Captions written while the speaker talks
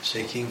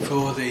Seeking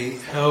for the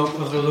help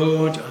of the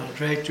Lord, I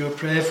direct your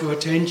prayerful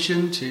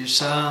attention to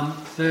Psalm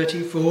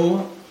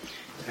 34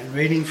 and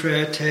reading for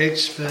our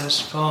text, verse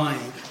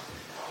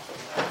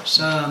 5.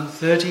 Psalm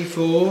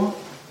 34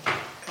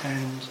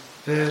 and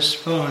verse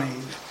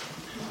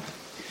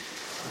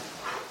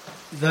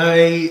 5.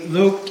 They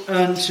looked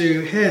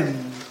unto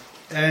him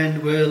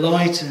and were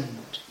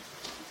lightened,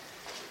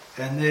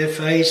 and their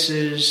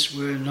faces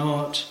were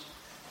not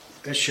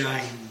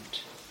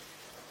ashamed.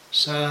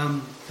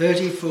 Psalm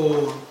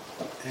 34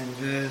 and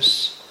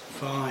verse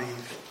 5.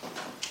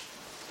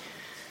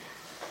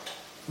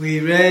 We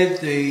read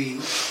the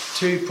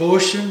two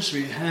portions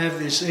we have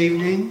this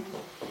evening.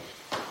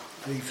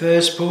 The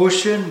first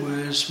portion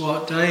was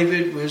what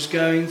David was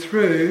going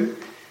through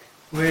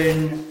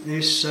when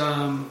this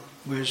psalm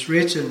was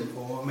written,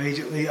 or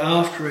immediately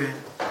after it.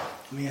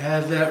 We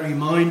have that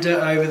reminder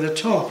over the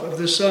top of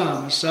the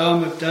psalm, a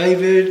psalm of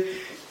David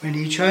when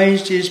he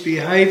changed his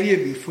behaviour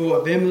before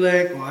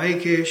Abimelech or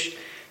Achish.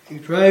 He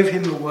drove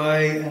him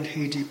away and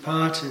he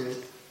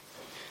departed.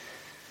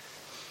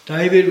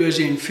 David was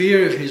in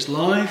fear of his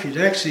life. He'd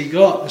actually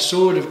got the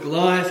sword of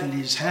Goliath in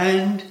his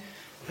hand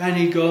and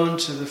he'd gone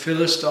to the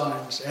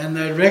Philistines, and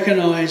they'd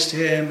recognised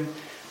him,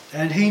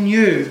 and he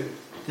knew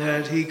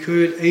that he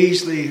could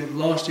easily have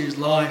lost his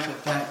life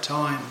at that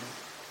time.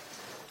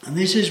 And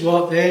this is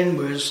what then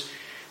was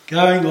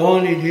going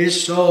on in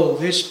his soul.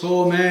 This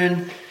poor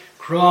man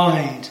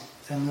cried,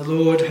 and the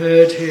Lord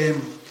heard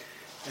him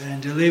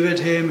and delivered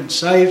him and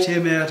saved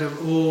him out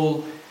of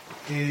all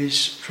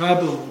his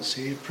troubles.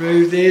 He had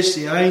proved this: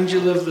 the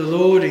angel of the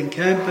Lord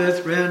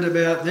encampeth round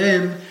about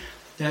them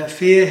that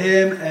fear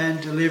him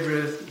and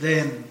delivereth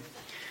them.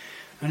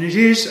 And it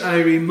is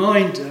a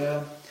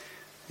reminder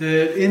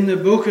that in the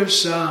book of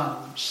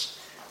Psalms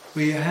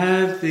we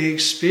have the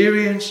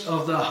experience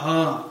of the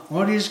heart,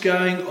 what is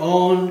going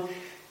on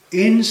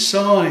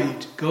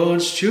inside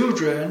God's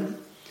children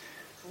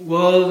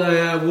while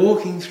they are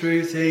walking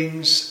through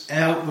things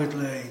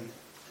outwardly.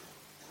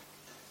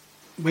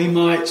 We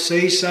might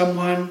see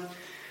someone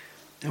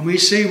and we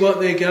see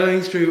what they're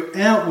going through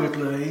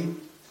outwardly,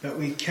 but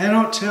we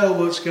cannot tell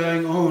what's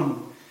going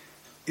on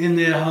in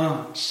their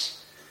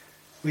hearts.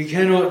 We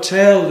cannot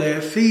tell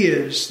their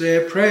fears,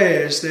 their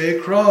prayers,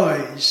 their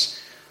cries,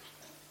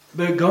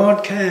 but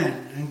God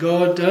can, and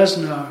God does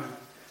know.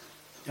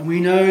 And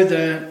we know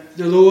that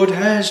the Lord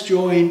has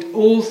joined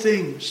all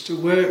things to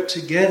work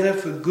together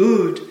for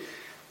good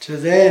to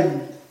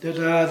them that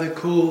are the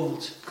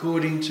called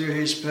according to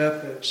his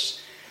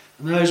purpose.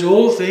 And those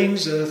all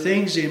things are the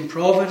things in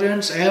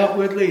providence,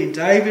 outwardly. In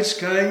David's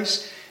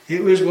case,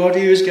 it was what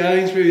he was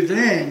going through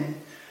then.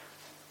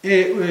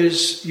 It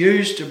was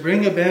used to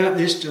bring about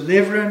this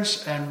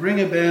deliverance and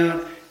bring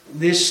about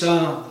this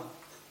psalm.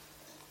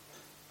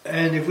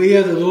 And if we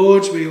are the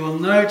Lord's, we will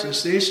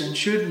notice this and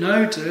should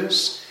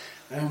notice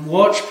and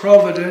watch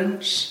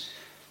providence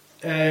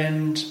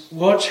and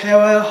watch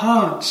how our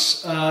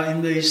hearts are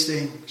in these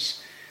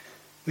things.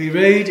 We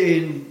read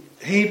in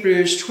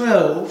Hebrews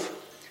 12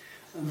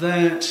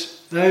 that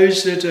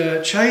those that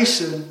are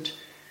chastened,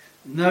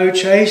 no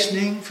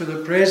chastening for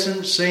the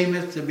present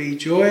seemeth to be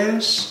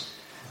joyous,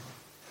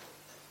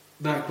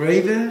 but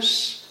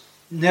grievous.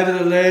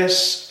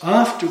 Nevertheless,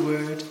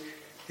 afterward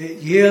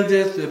it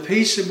yieldeth the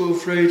peaceable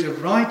fruit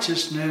of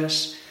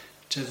righteousness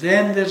to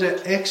them that are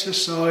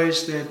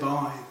exercised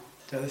thereby.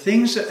 So the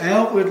things that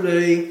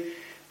outwardly,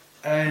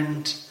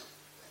 and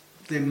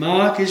the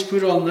mark is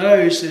put on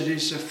those that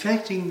is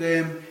affecting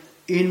them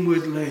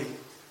inwardly.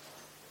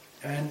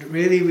 And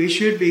really we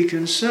should be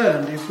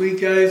concerned if we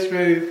go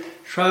through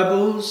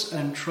troubles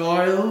and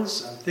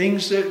trials and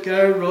things that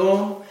go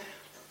wrong,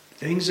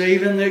 things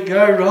even that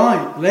go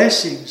right,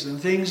 blessings and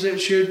things that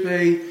should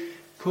be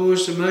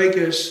cause to make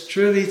us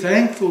truly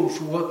thankful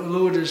for what the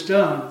Lord has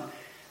done,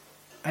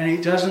 and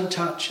it doesn't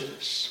touch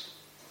us.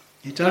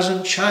 It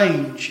doesn't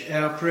change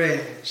our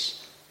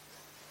prayers.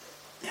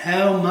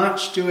 How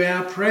much do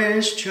our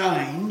prayers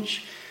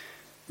change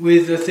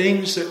with the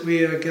things that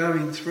we are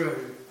going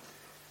through?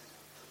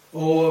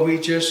 Or we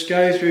just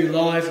go through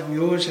life and we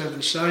always have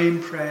the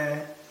same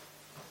prayer,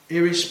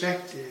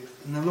 irrespective.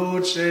 And the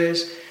Lord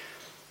says,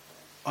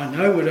 I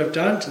know what I've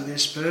done to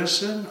this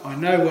person. I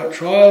know what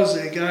trials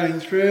they're going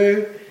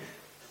through.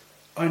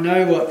 I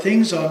know what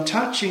things I'm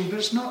touching, but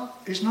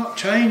it's not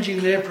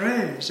changing their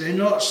prayers. They're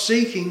not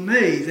seeking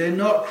me. They're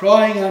not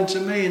crying unto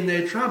me in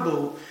their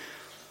trouble.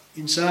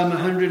 In Psalm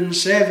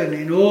 107,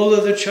 in all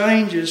of the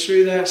changes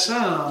through that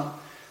psalm,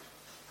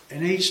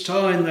 and each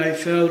time they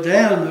fell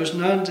down, there was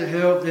none to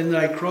help. Then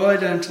they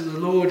cried unto the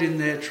Lord in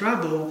their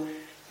trouble,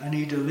 and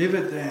he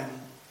delivered them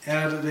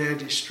out of their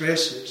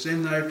distresses.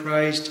 Then they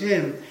praised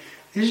him.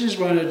 This is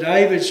one of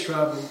David's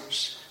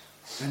troubles.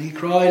 And he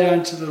cried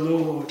unto the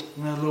Lord,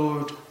 and the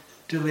Lord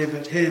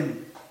delivered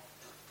him.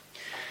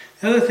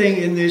 The other thing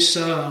in this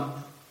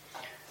psalm,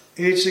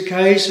 it's a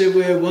case of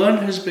where one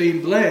has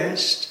been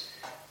blessed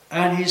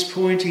and he's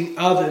pointing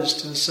others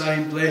to the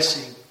same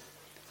blessing.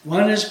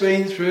 One has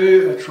been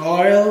through a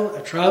trial,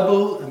 a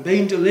trouble, and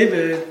been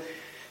delivered,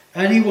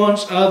 And he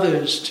wants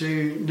others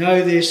to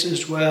know this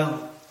as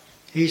well.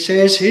 He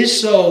says, his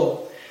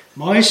soul,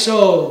 my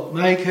soul,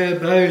 make her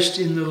boast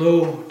in the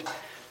Lord.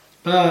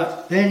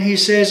 But then he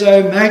says,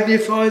 oh,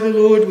 magnify the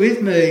Lord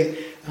with me,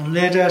 and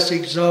let us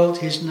exalt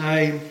his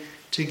name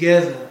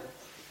together.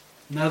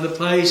 In other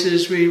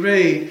places we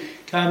read,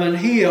 come and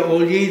hear,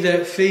 all ye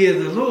that fear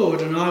the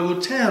Lord, and I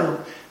will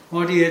tell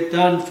what he hath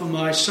done for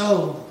my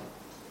soul.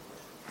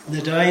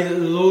 The day that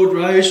the Lord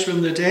rose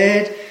from the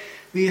dead,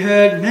 we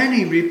heard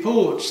many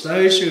reports.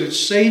 Those who had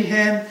seen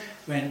him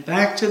went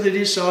back to the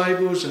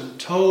disciples and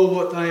told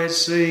what they had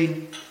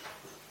seen.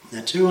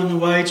 The two on the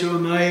way to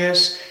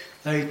Emmaus,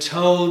 they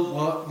told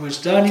what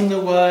was done in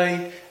the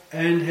way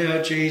and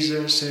how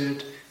Jesus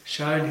had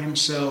shown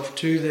himself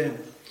to them.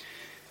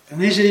 And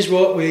this is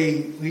what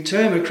we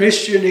term a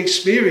Christian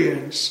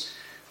experience,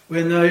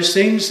 when those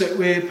things that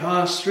we're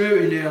passed through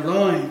in our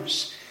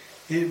lives,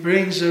 it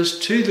brings us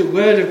to the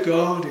Word of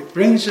God, it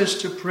brings us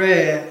to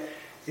prayer,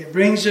 it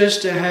brings us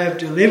to have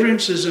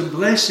deliverances and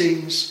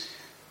blessings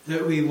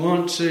that we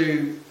want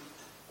to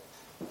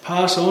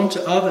pass on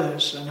to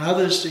others and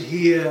others to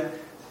hear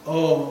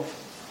of.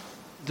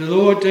 The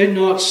Lord did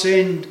not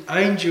send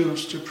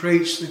angels to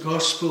preach the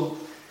gospel,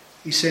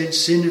 he sent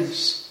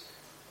sinners.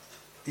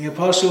 The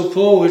Apostle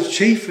Paul was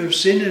chief of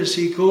sinners,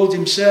 he called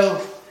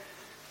himself,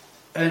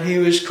 and he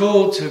was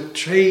called to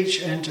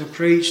teach and to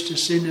preach to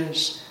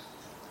sinners.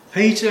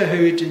 Peter,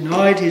 who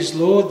denied his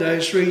Lord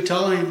those 3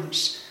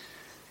 times,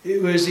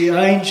 it was the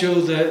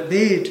angel that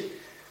bid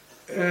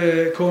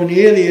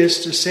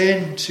Cornelius to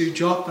send to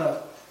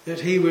Joppa, that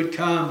he would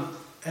come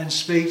and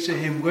speak to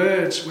him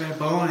words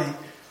whereby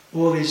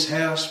all his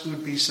house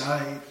would be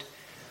saved.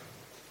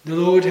 The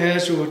Lord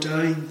has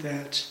ordained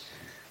that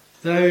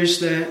those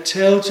that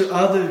tell to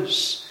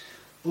others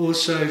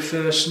also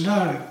first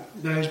know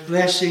those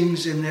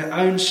blessings in their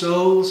own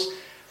souls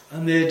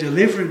and their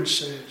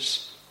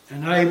deliverances,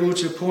 and able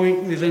to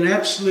point with an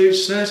absolute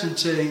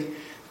certainty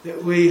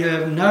that we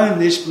have known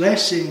this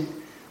blessing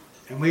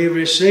and we have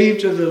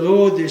received of the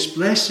Lord this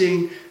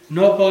blessing,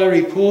 not by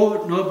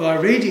report, not by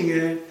reading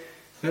it,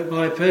 but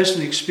by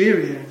personal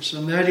experience.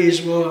 And that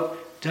is what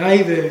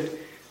David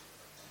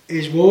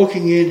is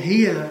walking in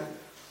here,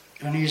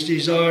 and he's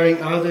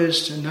desiring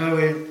others to know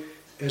it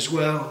as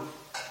well.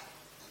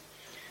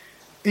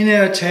 In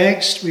our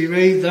text we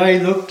read, they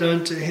looked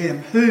unto him.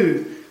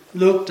 Who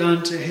looked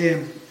unto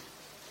him?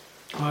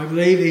 I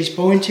believe he's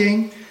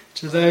pointing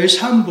to those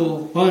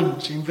humble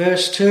ones. In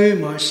verse 2,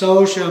 my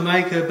soul shall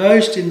make her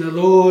boast in the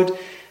Lord,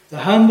 the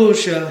humble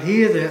shall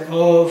hear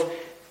thereof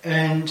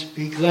and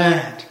be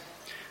glad.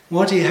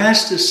 What he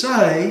has to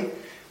say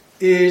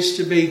is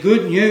to be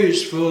good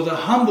news for the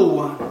humble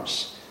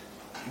ones.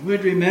 You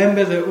would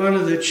remember that one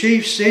of the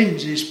chief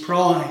sins is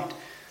pride.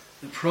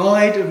 The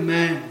pride of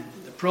man,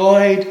 the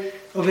pride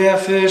of our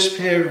first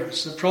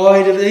parents, the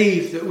pride of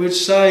Eve that would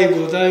say,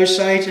 well, though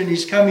Satan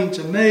is coming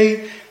to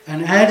me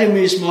and Adam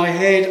is my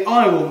head,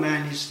 I will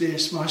manage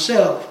this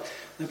myself.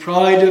 The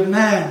pride of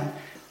man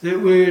that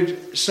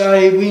would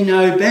say, we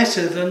know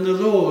better than the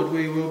Lord,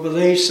 we will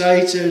believe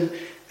Satan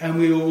and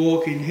we will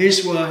walk in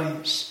his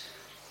ways.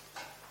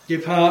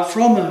 Depart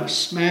from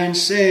us, man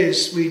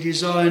says, we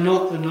desire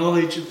not the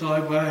knowledge of thy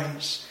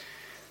ways.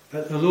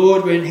 But the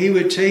Lord, when he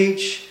would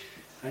teach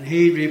and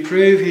he'd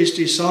reprove his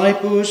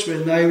disciples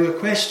when they were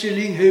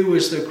questioning who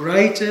was the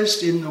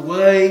greatest in the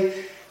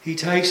way, he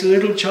takes a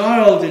little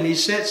child and he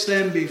sets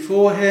them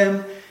before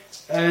him,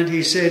 and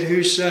he said,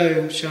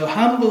 whoso shall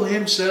humble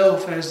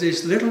himself as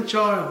this little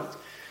child,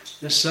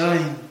 the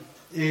same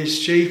is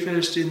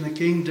chiefest in the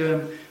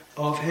kingdom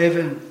of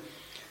heaven.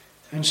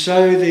 And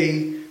so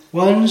the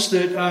ones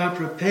that are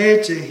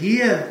prepared to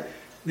hear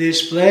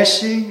this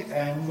blessing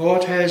and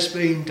what has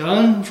been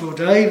done for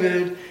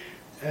David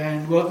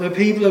and what the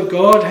people of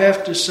God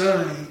have to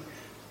say,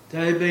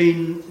 they've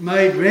been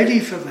made ready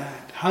for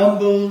that,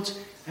 humbled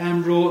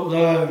and brought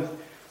low.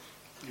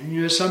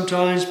 And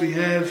sometimes we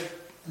have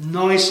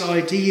nice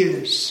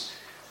ideas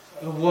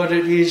of what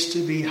it is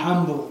to be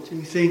humbled.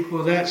 You think,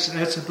 well,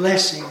 that's a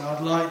blessing,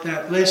 I'd like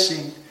that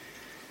blessing.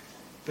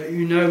 But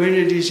when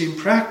it is in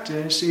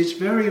practice, it's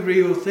very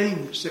real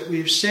things that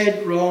we've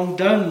said wrong,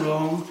 done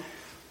wrong,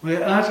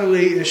 we're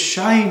utterly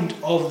ashamed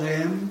of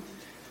them,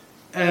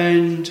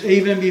 and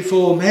even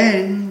before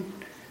men,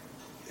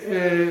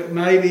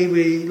 maybe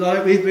we,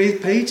 like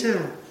with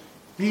Peter,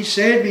 he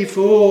said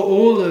before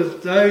all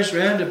of those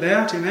round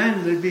about him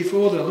and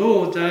before the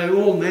Lord,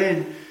 though all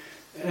men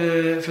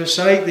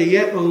forsake thee,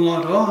 yet will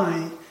not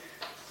I.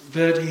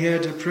 But he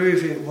had to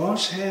prove it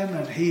was him,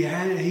 and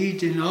he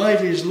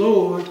denied his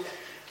Lord.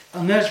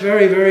 And that's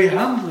very, very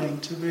humbling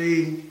to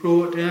be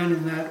brought down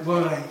in that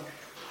way.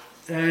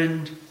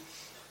 And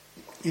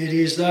it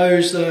is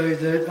those, though,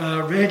 that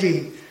are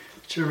ready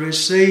to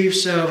receive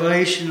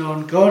salvation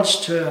on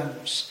God's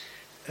terms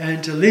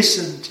and to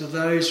listen to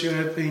those who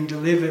have been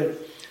delivered.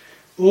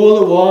 All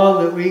the while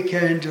that we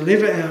can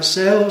deliver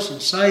ourselves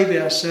and save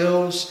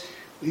ourselves,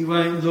 we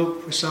won't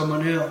look for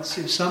someone else.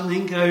 If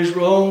something goes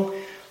wrong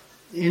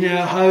in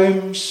our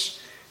homes,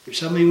 if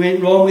something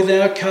went wrong with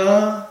our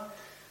car,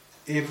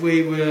 If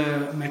we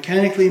were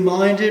mechanically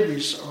minded, we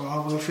say,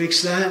 oh, we'll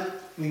fix that.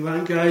 We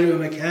won't go to a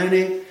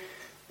mechanic.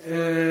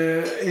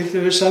 If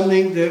there was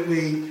something that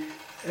we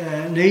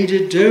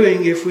needed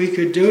doing, if we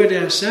could do it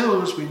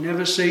ourselves, we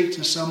never seek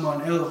to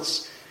someone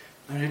else.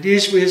 And it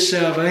is with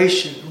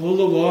salvation, all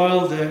the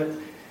while that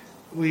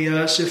we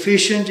are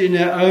sufficient in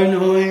our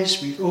own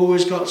eyes, we've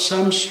always got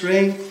some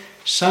strength,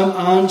 some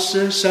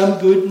answer, some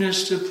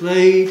goodness to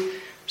plead,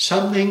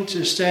 something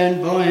to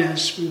stand by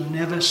us, we will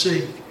never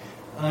seek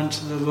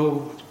unto the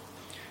Lord.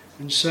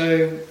 And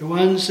so the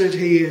ones that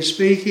he is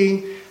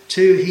speaking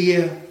to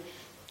here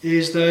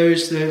is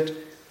those that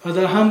are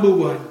the humble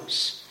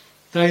ones.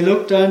 They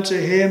looked unto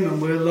him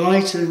and were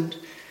lightened,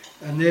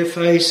 and their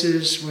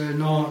faces were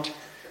not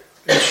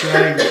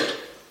ashamed.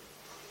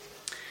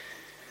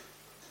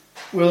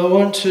 Well, I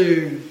want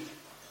to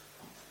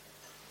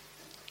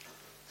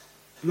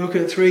look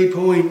at 3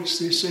 points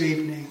this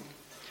evening.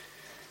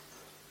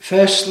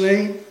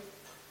 Firstly,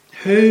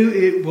 who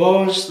it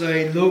was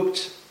they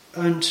looked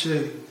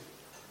unto.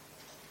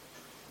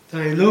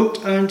 They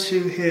looked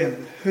unto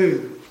him.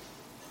 Who?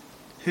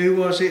 Who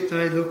was it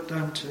they looked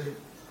unto?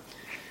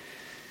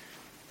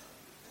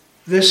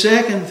 The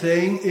second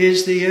thing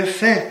is the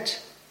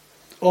effect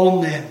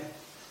on them.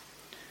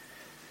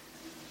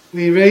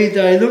 We read,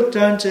 they looked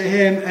unto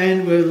him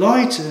and were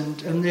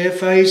lightened, and their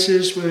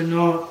faces were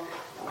not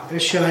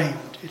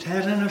ashamed. It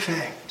had an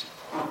effect.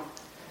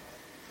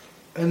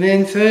 And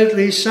then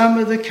thirdly, some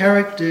of the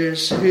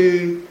characters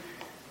who,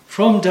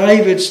 from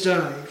David's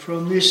day,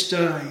 from this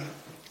day,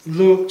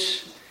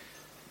 looked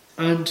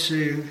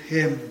unto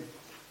him.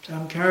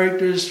 Some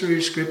characters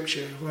through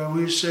Scripture where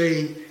we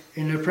see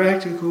in a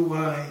practical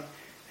way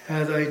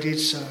how they did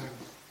so.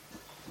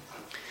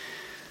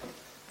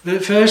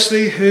 But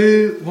firstly,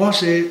 who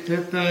was it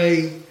that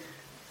they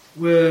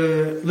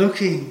were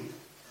looking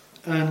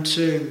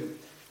unto?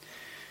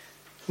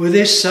 Well,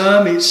 this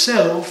psalm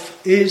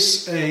itself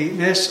is a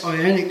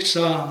messianic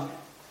psalm,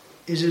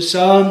 is a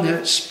psalm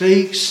that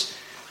speaks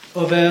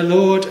of our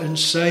Lord and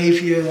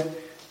Saviour,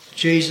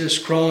 Jesus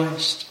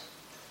Christ.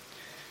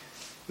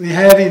 We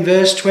have in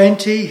verse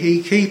 20,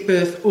 he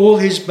keepeth all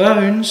his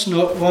bones,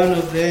 not one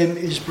of them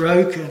is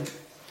broken.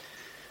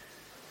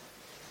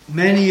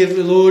 Many of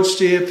the Lord's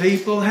dear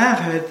people have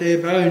had their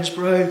bones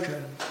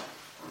broken.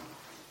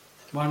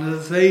 One of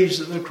the thieves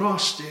at the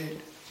cross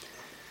did.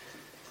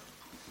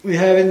 We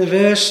have in the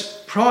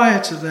verse prior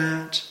to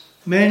that,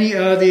 many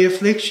are the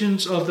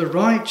afflictions of the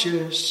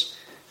righteous,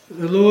 but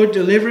the Lord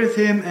delivereth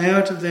him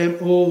out of them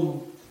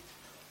all.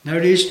 Now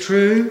it is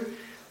true,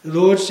 the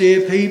Lord's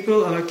dear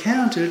people are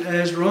counted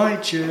as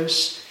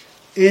righteous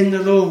in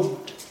the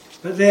Lord.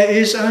 But there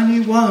is only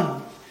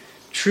one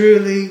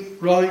truly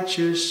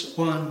righteous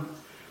one.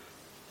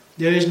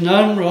 There is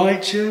none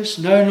righteous,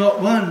 no,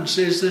 not one,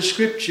 says the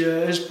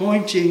Scripture, as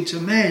pointing to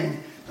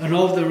men and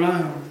of their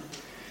own.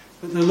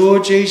 But the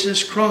Lord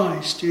Jesus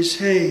Christ is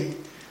he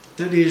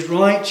that is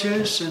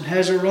righteous and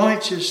has a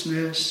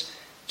righteousness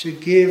to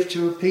give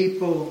to a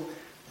people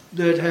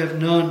that have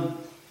none.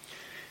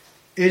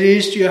 It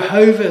is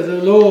Jehovah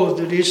the Lord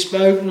that is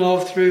spoken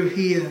of through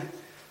here.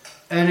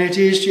 And it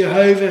is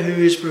Jehovah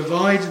who has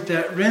provided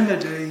that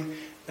remedy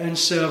and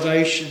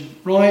salvation.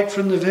 Right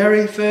from the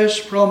very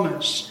first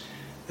promise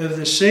of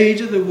the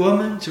seed of the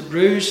woman to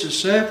bruise the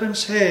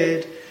serpent's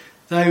head,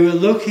 they were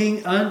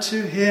looking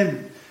unto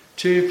him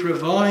to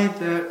provide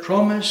that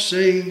promised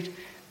seed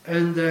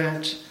and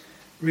that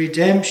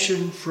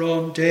redemption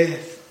from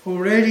death.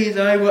 Already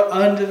they were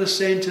under the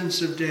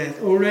sentence of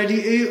death. Already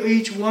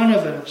each one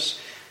of us,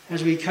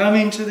 as we come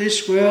into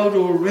this world,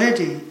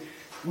 already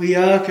we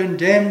are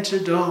condemned to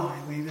die.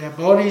 Our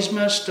bodies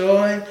must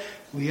die.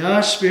 We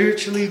are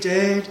spiritually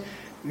dead.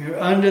 We are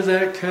under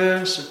that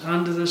curse and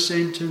under the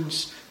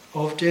sentence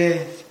of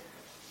death.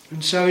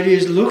 And so it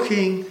is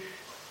looking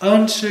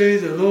unto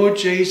the Lord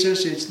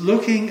Jesus. It's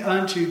looking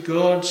unto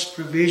God's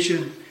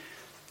provision.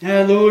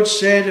 Our Lord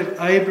said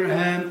of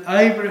Abraham,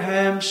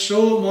 Abraham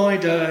saw my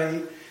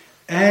day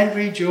and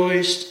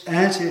rejoiced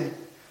at it.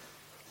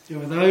 There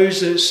were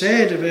those that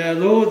said of our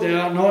Lord, thou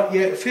art not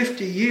yet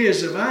 50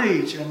 years of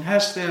age, and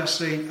hast thou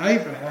seen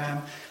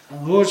Abraham?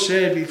 And the Lord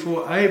said,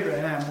 before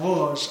Abraham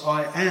was,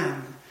 I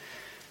am.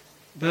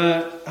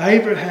 But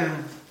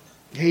Abraham,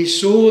 he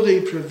saw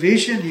the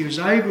provision. He was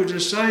able to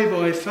say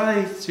by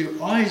faith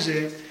to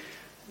Isaac,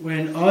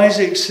 when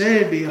Isaac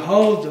said,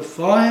 behold the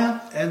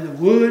fire and the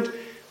wood,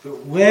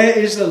 but where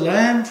is the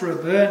lamb for a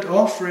burnt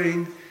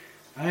offering?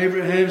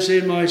 Abraham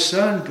said, my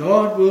son,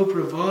 God will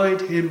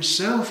provide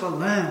himself a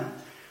lamb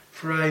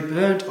for a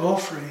burnt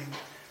offering.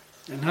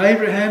 And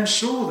Abraham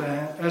saw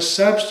that as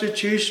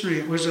substitutionary.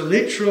 It was a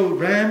literal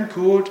ram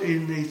caught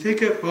in the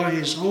thicket by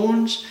his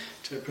horns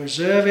to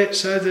preserve it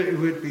so that it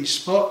would be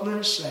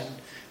spotless and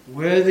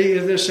worthy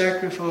of the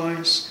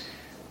sacrifice.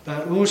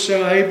 But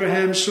also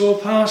Abraham saw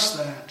past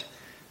that,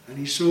 and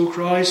he saw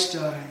Christ's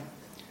day.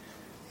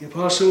 The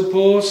Apostle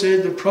Paul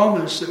said the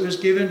promise that was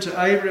given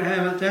to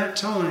Abraham at that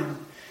time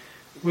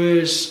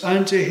was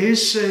unto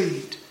his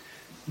seed,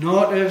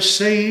 not of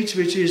seeds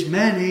which is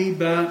many,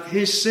 but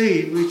his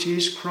seed which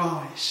is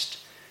Christ.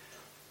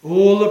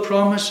 All the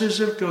promises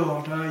of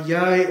God are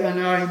yea and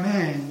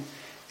amen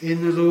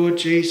in the Lord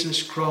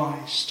Jesus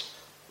Christ.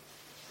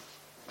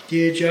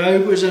 Dear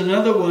Job was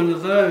another one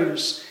of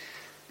those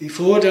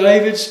before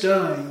David's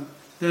day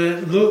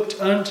that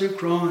looked unto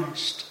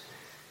Christ.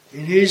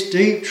 In his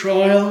deep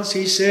trials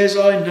he says,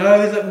 I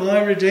know that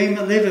my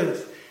Redeemer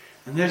liveth,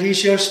 and that he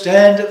shall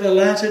stand at the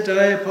latter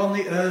day upon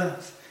the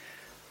earth.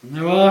 And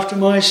though after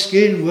my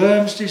skin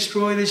worms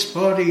destroy this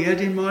body,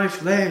 yet in my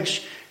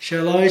flesh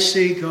shall I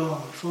see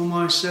God, for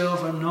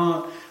myself and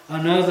not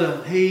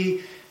another.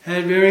 He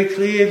had very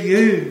clear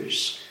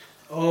views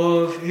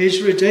of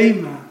his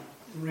Redeemer,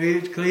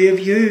 clear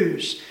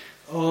views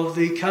of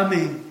the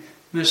coming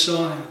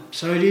Messiah.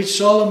 So did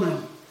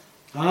Solomon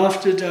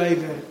after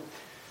David.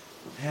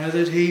 How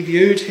that he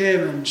viewed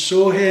him and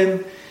saw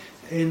him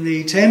in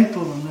the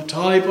temple and the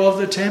type of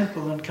the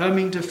temple and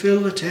coming to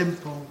fill the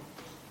temple.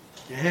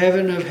 The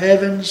heaven of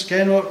heavens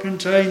cannot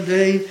contain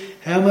thee,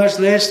 how much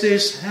less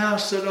this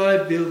house that I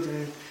have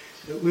builded,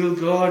 that will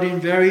God in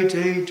very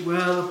deed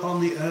dwell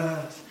upon the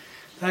earth.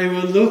 They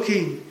were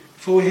looking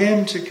for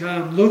him to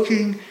come,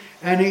 looking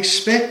and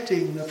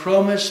expecting the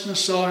promised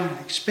Messiah,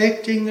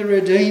 expecting the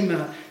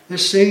Redeemer, the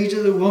seed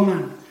of the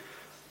woman.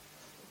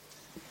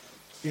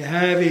 You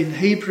have in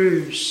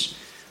Hebrews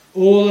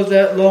all of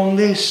that long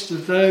list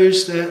of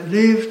those that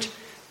lived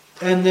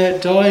and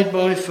that died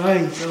by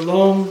faith, a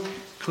long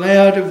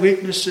cloud of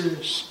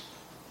witnesses.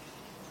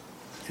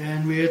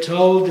 And we are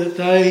told that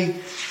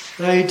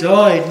they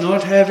died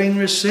not having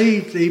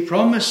received the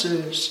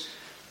promises,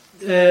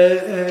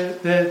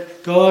 that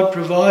God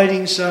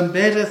providing some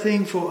better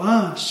thing for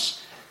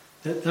us,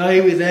 that they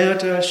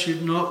without us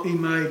should not be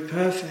made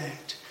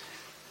perfect.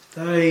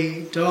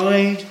 They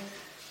died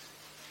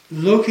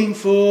looking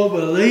for,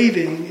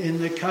 believing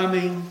in the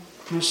coming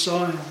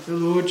Messiah, the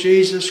Lord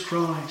Jesus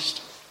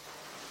Christ.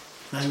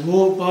 They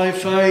walked by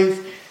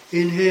faith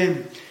in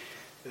him.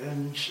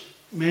 And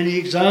many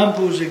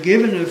examples are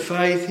given of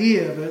faith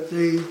here, but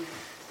the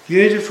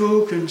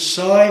beautiful,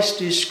 concise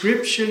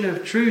description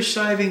of true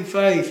saving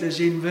faith is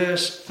in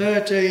verse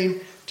 13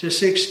 to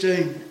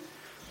 16.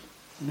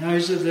 And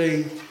those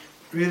are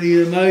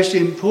really the most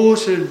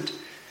important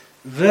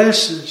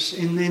verses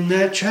in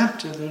that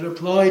chapter that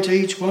apply to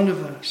each one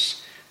of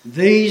us.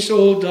 These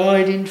all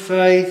died in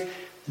faith,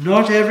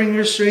 not having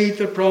received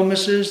the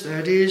promises,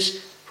 that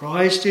is,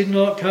 Christ did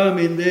not come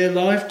in their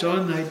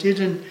lifetime, they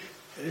didn't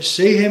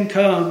see him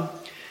come,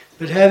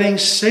 but having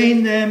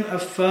seen them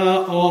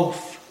afar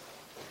off,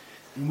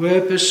 and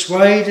were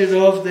persuaded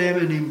of them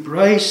and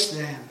embraced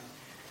them,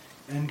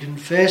 and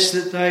confessed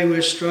that they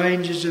were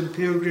strangers and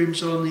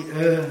pilgrims on the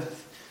earth.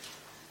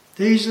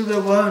 These are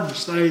the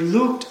ones, they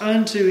looked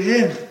unto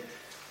him.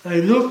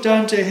 They looked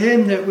unto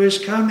him that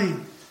was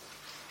coming.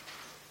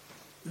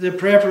 The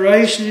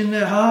preparation in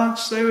their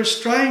hearts, they were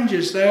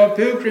strangers, they were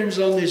pilgrims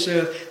on this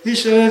earth.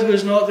 This earth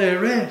was not their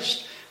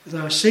rest.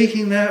 They were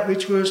seeking that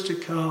which was to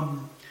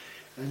come.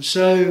 And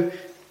so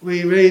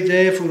we read,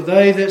 therefore,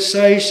 they that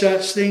say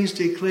such things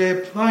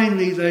declare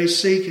plainly they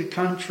seek a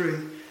country.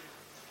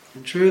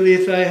 And truly,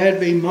 if they had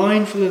been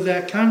mindful of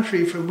that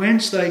country from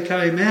whence they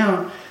came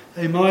out,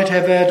 they might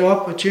have had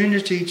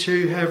opportunity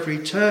to have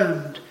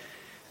returned.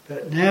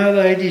 But now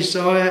they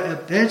desire a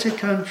better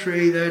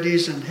country, that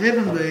is, an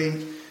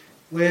heavenly.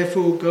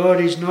 Wherefore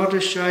God is not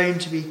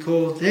ashamed to be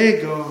called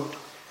their God,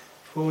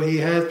 for he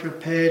hath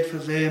prepared for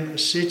them a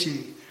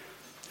city.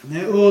 And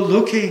they're all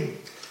looking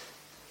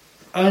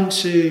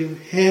unto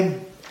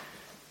him.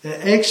 Their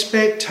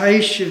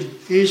expectation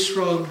is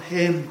from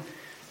him.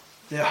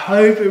 Their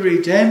hope of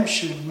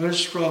redemption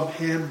was from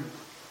him.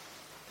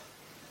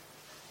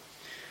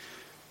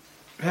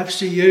 Perhaps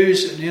to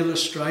use an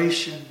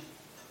illustration.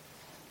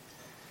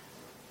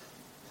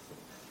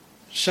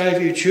 Say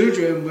if your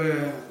children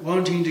were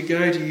wanting to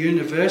go to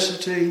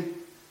university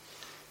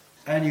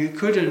and you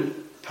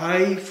couldn't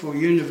pay for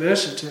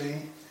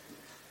university,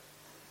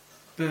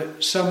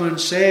 but someone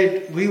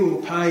said, we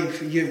will pay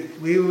for you.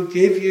 We will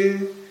give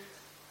you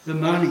the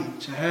money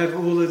to have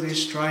all of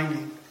this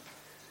training.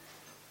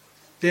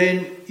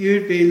 Then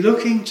you'd be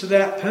looking to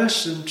that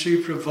person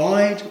to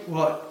provide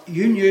what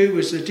you knew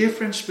was the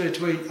difference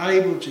between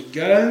able to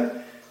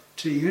go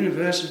to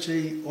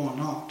university or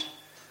not.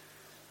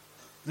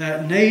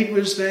 That need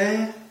was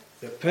there,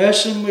 the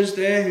person was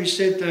there who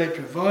said they'd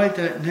provide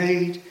that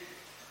need,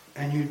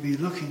 and you'd be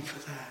looking for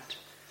that.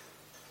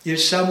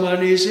 If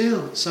someone is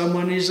ill,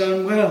 someone is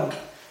unwell,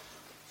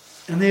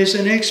 and there's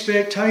an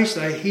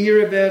expectation, they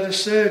hear about a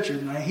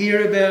surgeon, they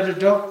hear about a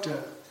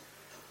doctor,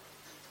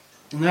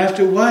 and they have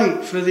to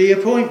wait for the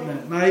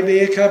appointment, maybe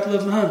a couple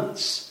of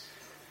months.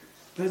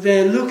 But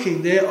they're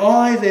looking, their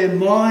eye, their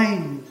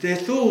mind, their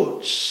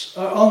thoughts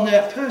are on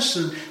that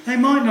person. They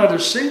might not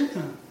have seen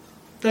them.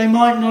 They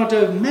might not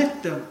have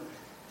met them.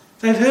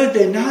 They've heard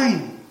their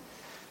name.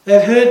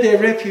 They've heard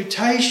their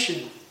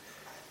reputation.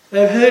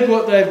 They've heard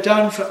what they've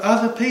done for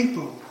other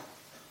people.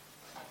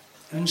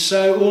 And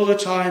so all the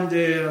time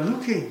they're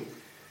looking.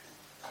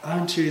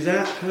 unto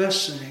that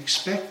person,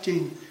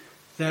 expecting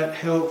that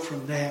help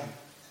from them.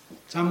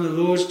 Some of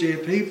the Lord's dear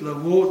people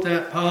have walked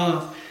that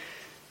path,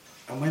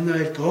 and when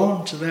they've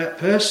gone to that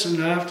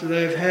person after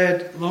they've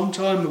had a long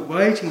time of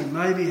waiting,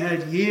 maybe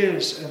had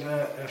years of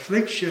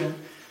affliction,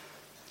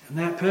 and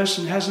that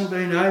person hasn't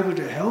been able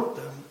to help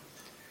them,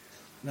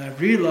 they've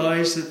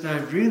realised that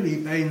they've really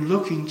been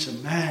looking to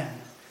man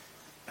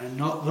and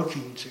not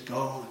looking to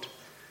God.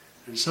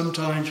 And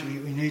sometimes we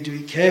need to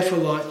be careful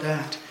like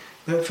that.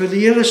 But for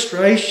the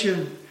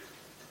illustration,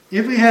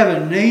 if we have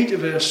a need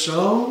of our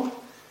soul,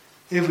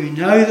 if we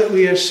know that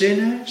we are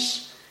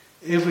sinners,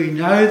 if we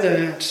know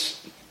that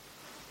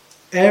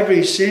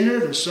every sinner,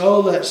 the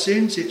soul that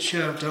sins, it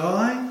shall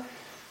die,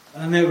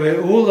 and that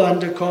we're all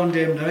under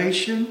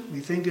condemnation, we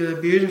think of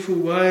the beautiful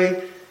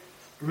way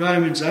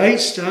Romans 8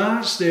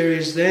 starts, there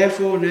is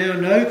therefore now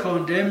no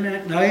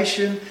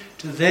condemnation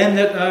to them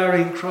that are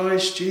in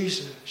Christ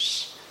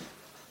Jesus.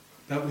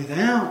 But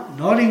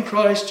not in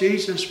Christ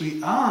Jesus,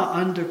 we are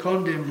under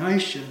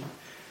condemnation.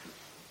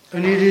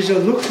 And it is a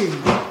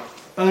looking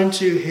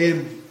unto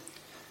him.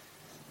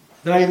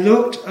 They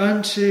looked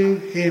unto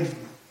him.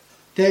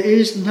 There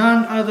is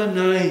none other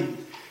name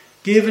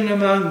given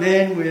among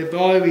men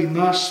whereby we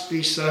must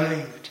be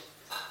saved.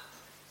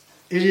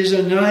 It is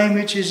a name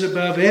which is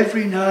above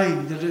every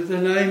name, that at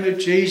the name of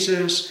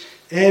Jesus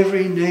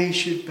every knee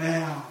should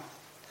bow.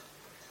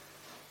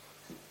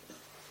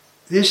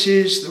 This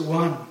is the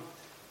one,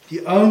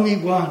 the only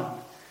one,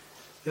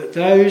 that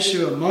those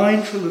who are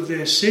mindful of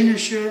their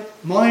sinnership,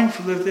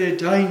 mindful of their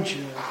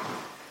danger,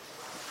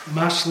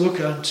 must look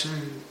unto.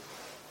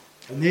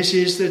 And this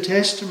is the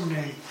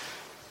testimony.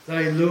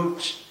 They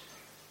looked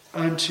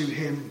unto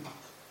him.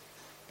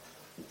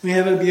 We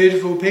have a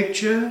beautiful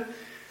picture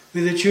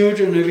with the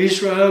children of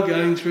Israel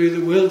going through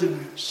the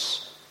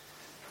wilderness.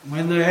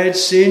 When they had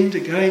sinned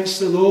against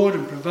the Lord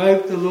and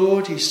provoked the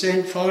Lord, he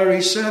sent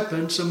fiery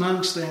serpents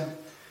amongst them.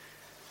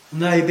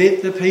 And they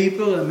bit the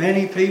people, and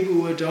many people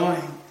were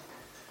dying.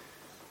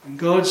 And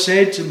God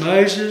said to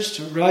Moses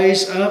to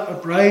raise up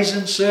a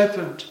brazen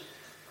serpent,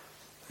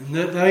 and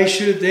that they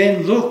should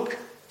then look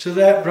to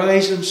that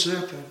brazen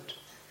serpent.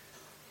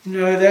 You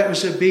know, that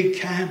was a big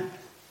camp.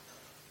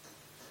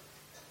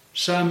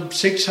 Some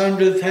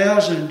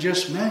 600,000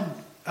 just men,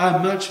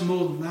 much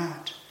more than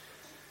that.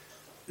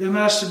 There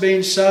must have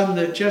been some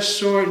that just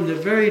saw it in the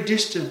very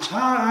distance,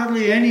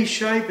 hardly any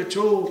shape at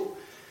all.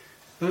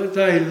 But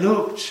they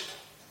looked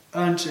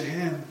unto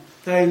him.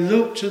 They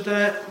looked to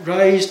that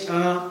raised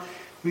up,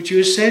 which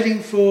was setting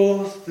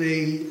forth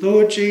the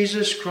Lord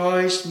Jesus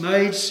Christ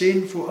made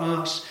sin for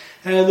us.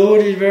 Our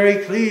Lord is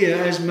very clear,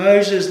 as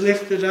Moses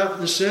lifted up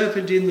the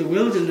serpent in the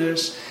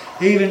wilderness,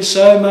 even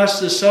so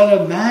must the Son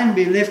of Man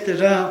be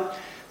lifted up,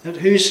 that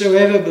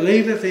whosoever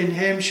believeth in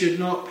him should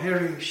not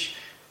perish,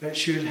 but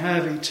should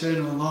have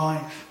eternal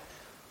life.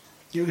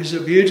 It was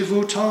a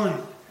beautiful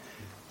time,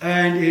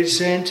 and it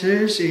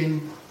centres in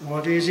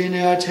what is in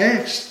our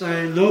text.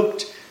 They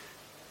looked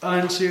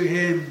unto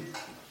him.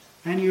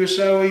 And you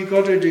say, well, you've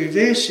got to do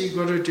this, you've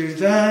got to do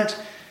that.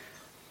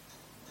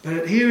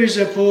 But here is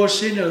a poor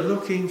sinner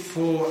looking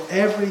for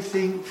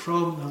everything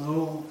from the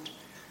Lord,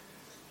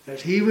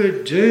 that he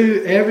would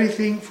do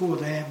everything for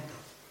them.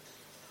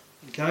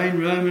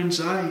 Again, Romans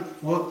 8,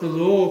 what the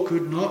law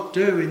could not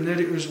do, in that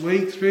it was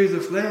weak through the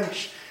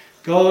flesh.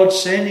 God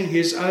sending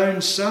his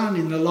own Son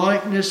in the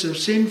likeness of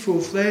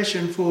sinful flesh,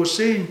 and for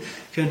sin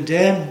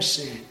condemned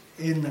sin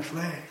in the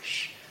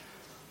flesh.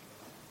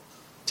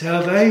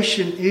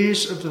 Salvation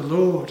is of the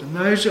Lord, and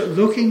those that are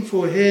looking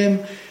for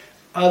him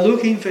are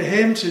looking for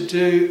him to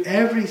do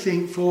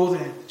everything for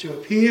them, to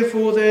appear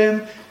for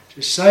them,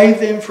 to save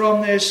them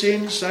from their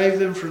sins, save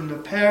them from the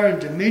power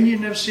and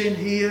dominion of sin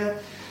here,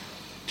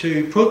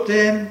 to put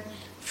them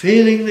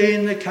feelingly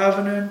in the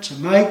covenant, to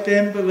make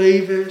them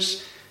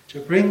believers, to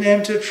bring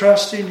them to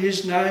trust in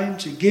his name,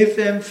 to give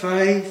them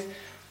faith,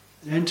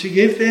 and to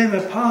give them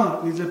a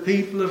part with the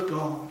people of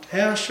God.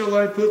 How shall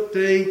I put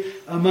thee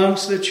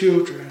amongst the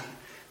children?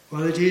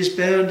 Well, it is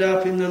bound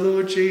up in the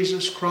Lord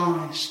Jesus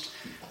Christ,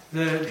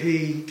 that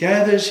he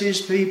gathers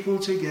his people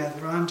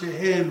together. Unto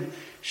him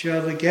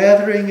shall the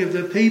gathering of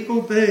the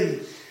people be.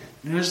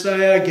 And as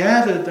they are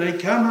gathered, they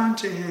come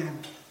unto him.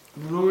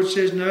 And the Lord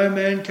says, no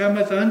man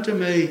cometh unto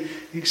me,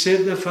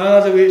 except the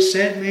Father which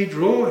sent me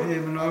draw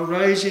him, and I'll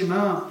raise him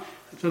up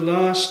at the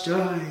last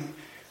day.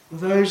 For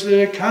those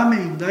that are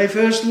coming, they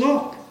first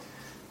look,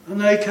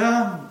 and they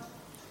come.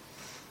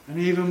 And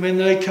even when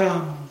they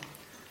come,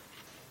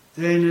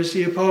 then, as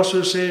the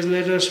apostle says,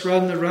 let us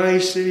run the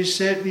race that is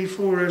set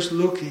before us,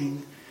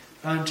 looking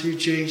unto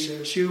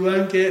Jesus. You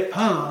won't get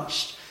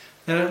past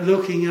that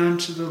looking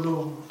unto the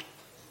Lord.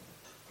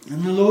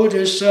 And the Lord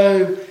has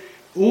so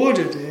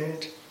ordered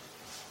it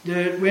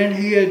that when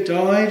he had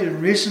died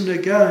and risen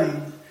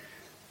again,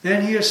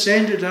 then he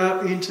ascended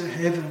up into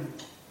heaven.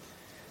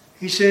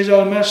 He says,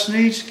 I must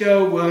needs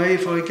go away.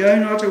 If I go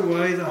not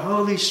away, the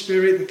Holy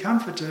Spirit, the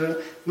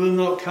Comforter, will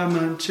not come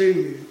unto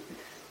you.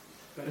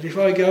 But if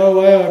I go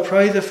away, I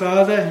pray the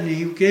Father, and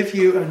he will give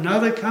you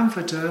another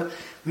Comforter,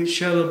 which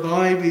shall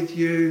abide with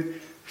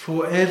you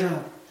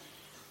forever.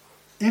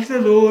 If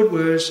the Lord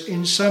was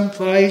in some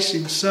place,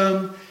 in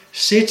some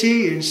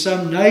city, in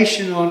some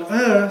nation on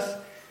earth,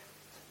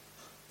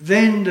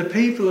 then the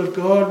people of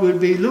God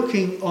would be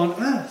looking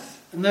on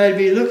earth, and they'd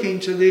be looking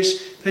to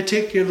this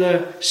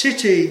particular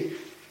city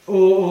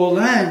or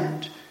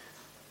land.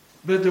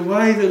 But the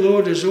way the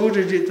Lord has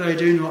ordered it, they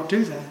do not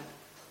do that.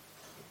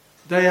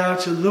 They are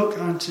to look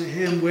unto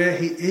him where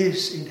he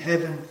is in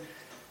heaven.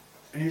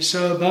 And it's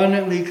so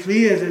abundantly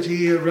clear that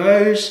he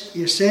arose,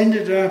 he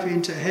ascended up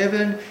into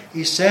heaven,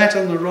 he sat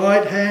on the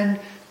right hand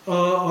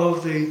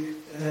of the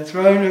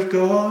throne of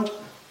God.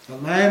 The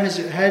Lamb as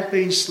it had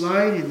been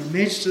slain in the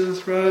midst of the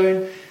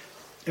throne.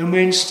 And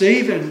when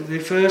Stephen, the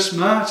first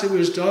martyr,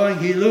 was dying,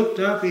 he looked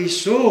up, he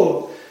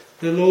saw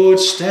the Lord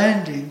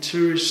standing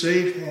to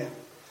receive him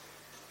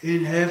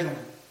in heaven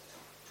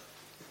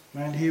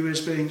when he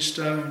was being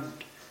stoned.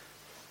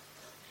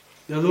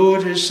 The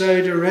Lord has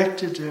so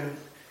directed it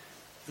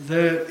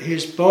that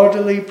his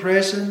bodily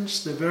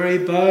presence, the very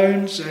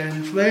bones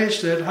and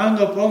flesh that hung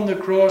upon the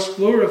cross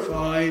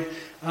glorified,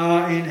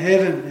 are in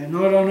heaven. They're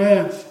not on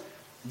earth,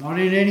 not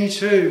in any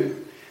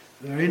tomb.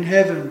 They're in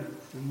heaven.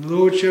 And the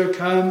Lord shall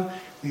come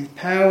with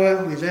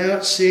power,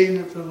 without sin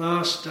at the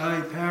last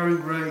day, power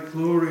and great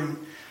glory.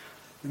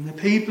 And the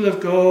people of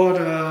God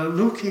are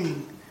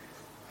looking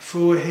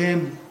for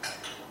him.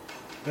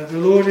 But the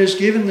Lord has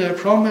given the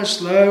promise,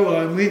 lo,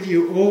 I am with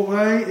you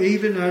always,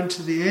 even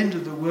unto the end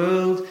of the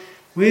world,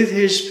 with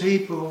his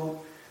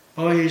people,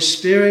 by his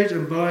Spirit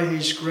and by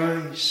his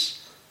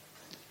grace.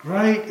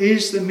 Great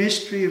is the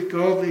mystery of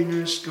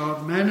godliness,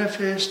 God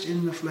manifest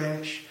in the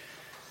flesh.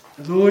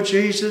 The Lord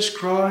Jesus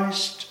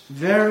Christ,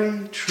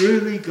 very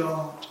truly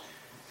God,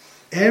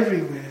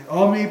 everywhere,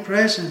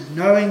 omnipresent,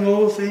 knowing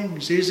all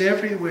things, is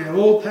everywhere,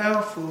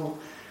 all-powerful.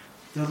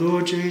 The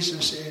Lord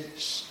Jesus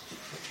is.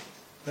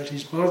 But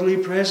his bodily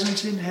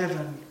presence in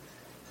heaven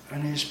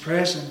and his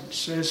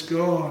presence as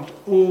God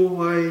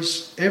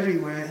always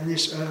everywhere in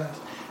this earth,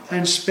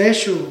 and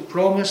special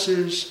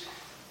promises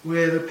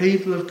where the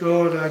people of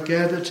God are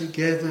gathered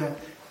together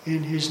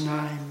in his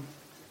name.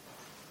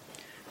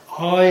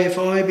 I, if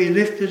I be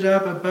lifted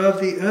up above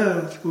the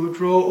earth, will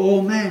draw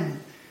all men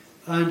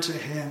unto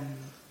him.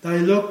 They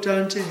looked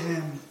unto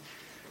him.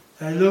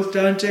 They looked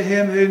unto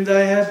him whom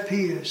they have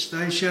pierced.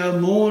 They shall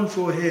mourn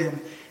for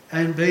him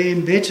and be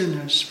in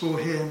bitterness for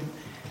him.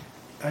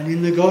 And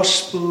in the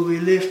gospel we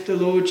lift the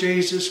Lord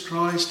Jesus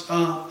Christ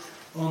up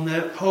on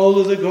that pole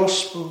of the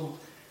gospel.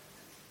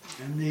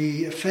 And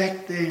the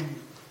effect then,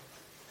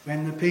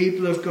 when the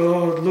people of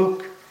God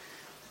look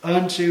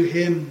unto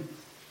him,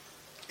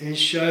 is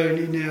shown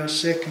in our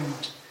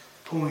second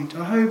point.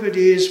 I hope it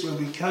is when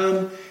we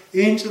come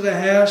into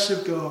the house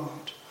of God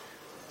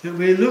that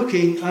we're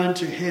looking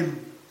unto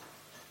him.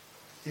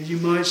 As you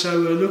might say,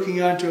 we're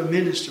looking unto a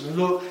minister. We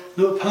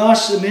look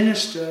past the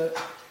minister,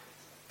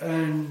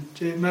 and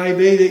it may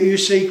be that you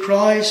see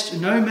Christ,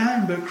 no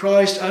man but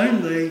Christ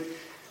only,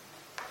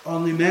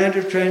 on the Mount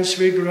of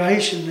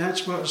Transfiguration.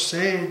 That's what's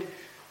said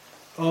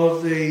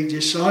of the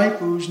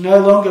disciples. No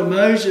longer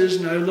Moses,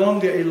 no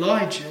longer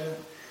Elijah,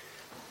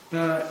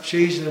 but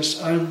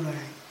Jesus only.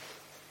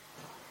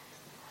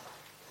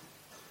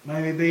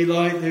 May we be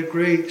like the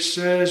Greeks,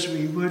 sirs,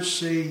 we would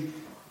see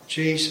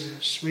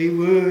Jesus. We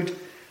would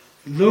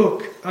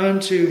look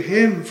unto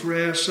him for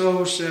our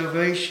soul's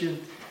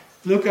salvation.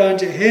 Look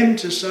unto him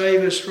to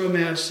save us from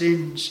our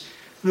sins.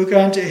 Look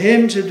unto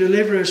him to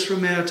deliver us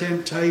from our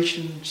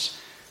temptations.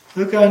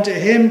 Look unto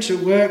him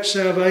to work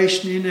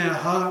salvation in our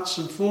hearts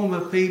and form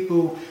a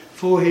people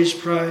for his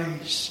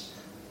praise.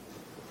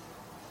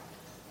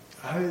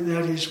 I hope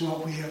that is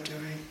what we are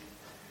doing.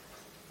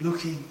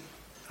 Looking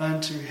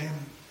unto him.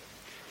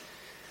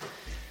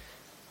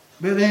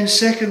 But then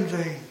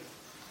secondly,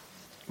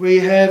 we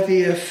have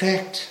the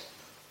effect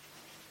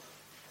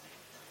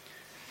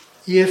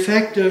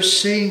of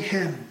seeing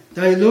him.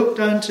 They looked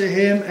unto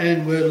him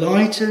and were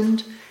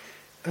lightened,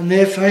 and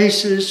their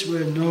faces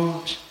were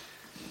not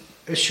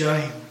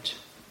ashamed.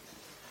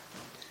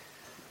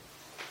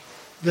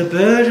 The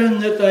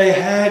burden that they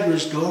had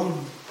was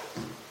gone.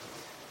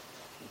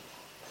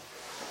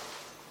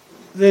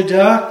 The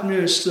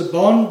darkness, the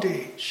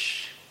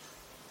bondage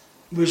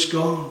was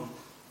gone.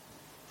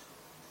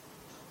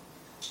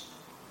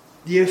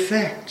 The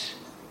effect.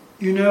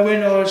 You know,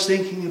 when I was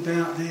thinking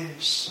about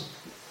this,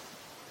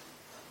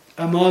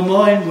 and my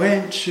mind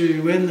went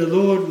to when the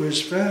Lord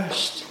was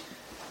first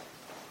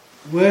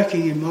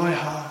working in my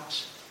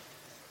heart.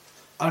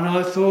 And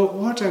I thought,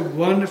 what a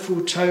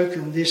wonderful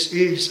token this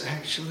is,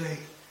 actually.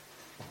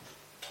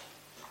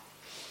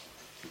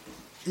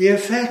 The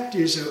effect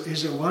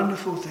is a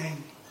wonderful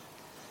thing.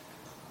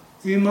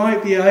 You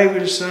might be able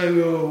to say,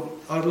 well,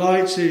 I'd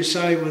like to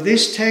say, well,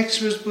 this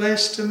text was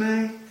blessed to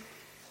me,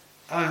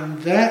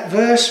 and that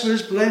verse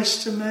was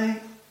blessed to me.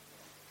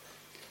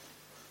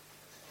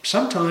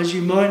 Sometimes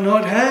you might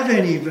not have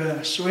any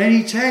verse or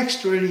any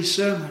text or any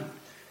sermon,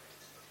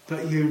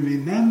 but you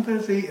remember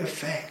the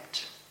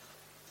effect.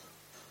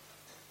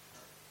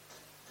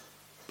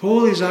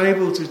 Paul is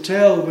able to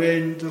tell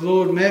when the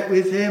Lord met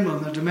with him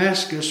on the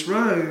Damascus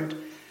road.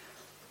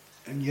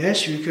 And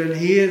yes, you can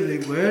hear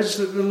the words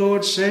that the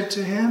Lord said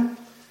to him.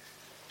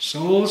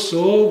 Saul,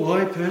 Saul,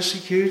 why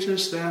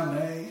persecutest thou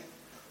me?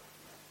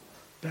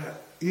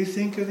 But you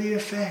think of the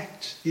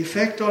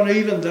effect on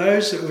even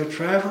those that were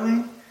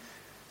travelling,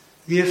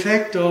 the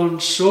effect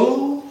on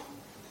Saul.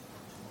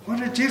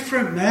 What a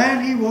different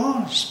man he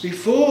was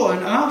before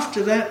and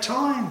after that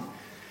time.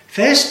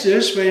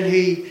 Festus, when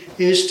he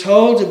is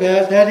told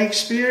about that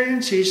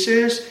experience, he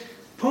says,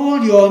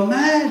 Paul, you're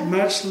mad,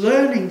 much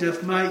learning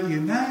doth make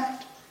you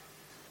mad.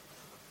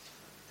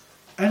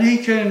 And he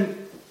can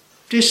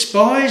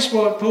despise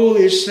what Paul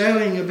is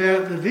saying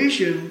about the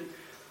vision,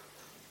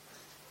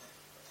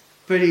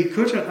 but he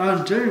couldn't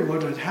undo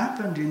what had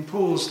happened in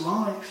Paul's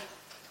life.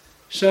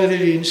 So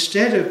that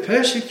instead of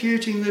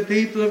persecuting the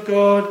people of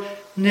God,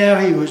 now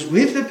he was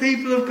with the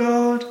people of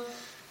God.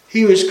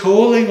 He was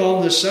calling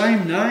on the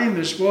same name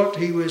as what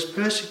he was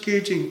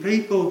persecuting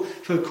people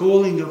for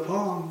calling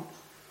upon.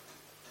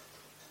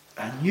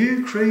 A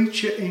new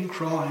creature in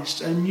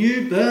Christ, a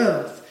new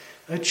birth,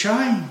 a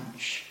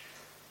change.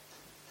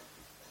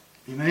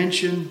 He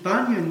mentioned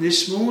Bunyan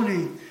this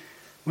morning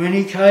when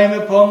he came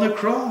upon the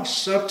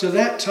cross. Up to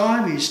that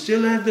time he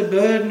still had the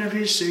burden of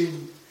his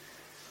sin.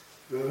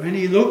 But when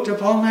he looked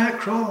upon that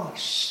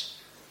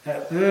cross,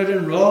 that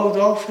burden rolled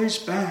off his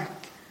back.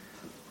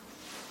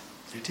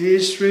 It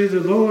is through the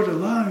Lord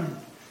alone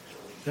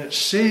that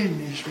sin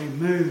is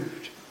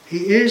removed.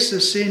 He is the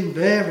sin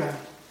bearer.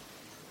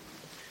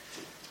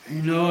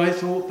 You know, I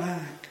thought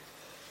back.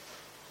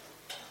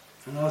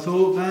 And I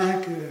thought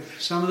back of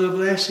some of the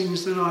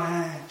blessings that I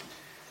had.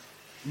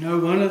 You know,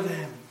 one of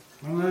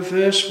the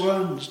first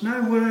ones,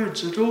 no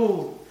words at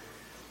all.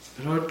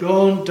 But I'd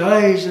gone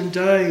days and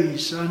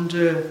days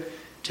under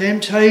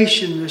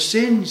temptation, the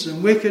sins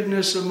and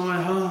wickedness of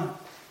my heart.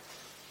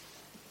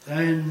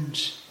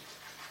 And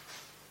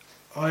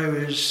I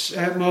was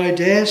at my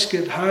desk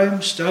at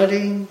home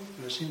studying.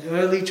 I was in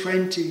early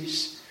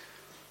 20s.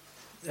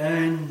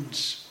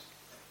 And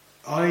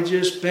I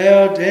just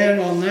bowed down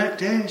on that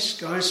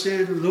desk. I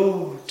said,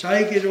 Lord,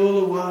 take it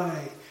all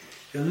away.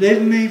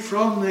 Deliver me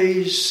from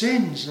these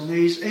sins and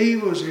these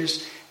evils,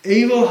 this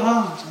evil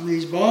heart and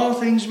these vile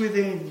things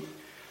within.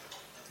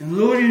 And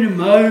Lord, in a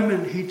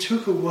moment, he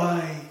took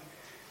away.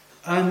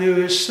 And there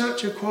was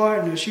such a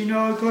quietness. You know,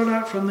 I got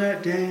up from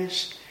that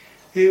desk.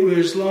 It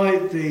was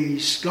like the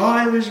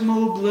sky was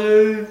more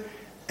blue.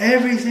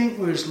 Everything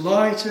was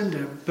lightened,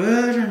 a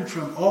burden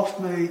from off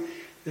me.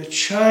 The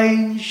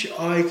change,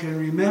 I can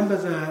remember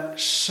that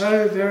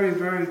so very,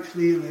 very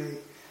clearly.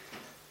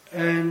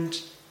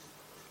 And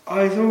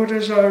I thought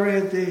as I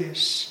read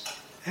this,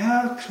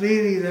 how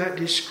clearly that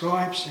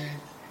describes them.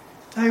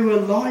 They were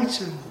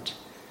lightened.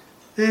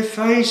 Their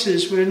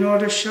faces were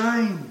not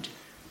ashamed.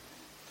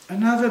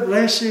 Another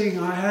blessing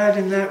I had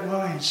in that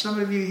way.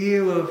 Some of you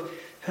here have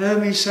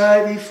heard me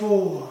say it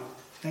before.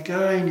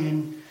 Again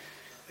in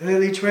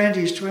early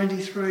 20s,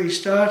 23,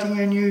 starting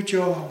a new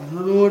job. And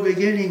the Lord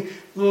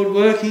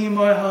working in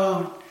my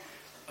heart.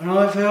 And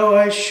I felt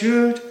I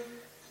should,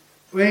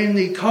 in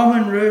the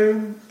common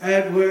room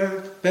at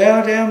work,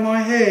 bow down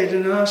my head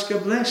and ask a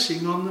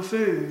blessing on the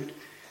food.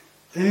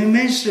 In the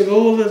midst of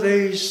all of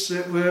these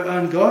that were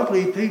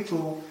ungodly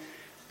people,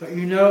 but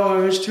you know I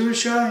was too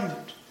ashamed.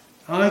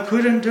 I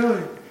couldn't do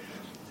it.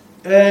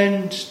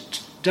 And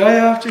day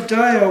after day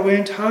I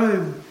went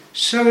home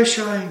so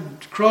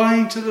ashamed,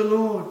 crying to the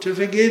Lord to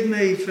forgive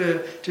me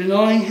for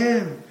denying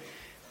him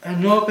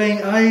and not being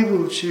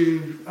able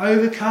to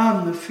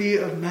overcome the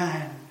fear of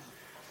man.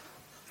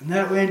 And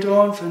that went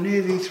on for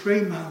nearly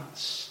 3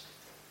 months.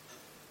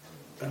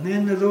 And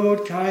then the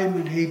Lord came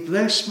and he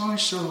blessed my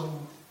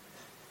soul.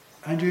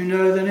 And you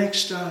know, the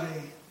next day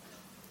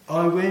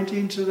I went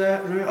into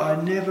that room. I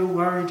never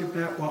worried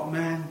about what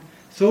man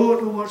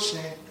thought or what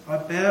said. I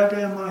bowed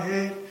down my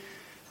head.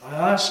 I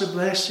asked a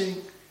blessing.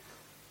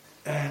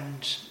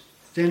 And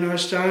then I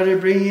started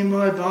bringing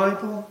my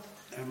Bible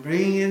and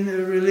bringing in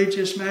the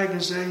religious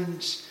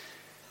magazines.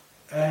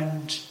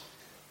 And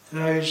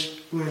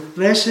those were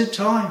blessed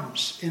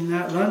times in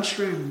that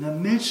lunchroom, in the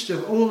midst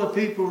of all the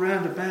people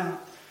round about.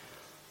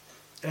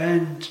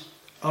 And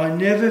I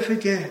never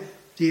forget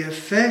the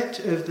effect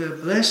of the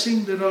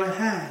blessing that I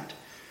had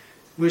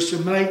was to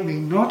make me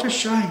not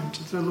ashamed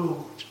of the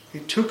Lord.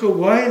 It took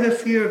away the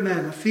fear of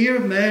man. The fear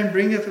of man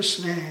bringeth a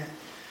snare.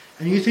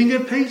 And you think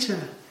of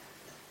Peter,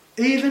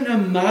 even a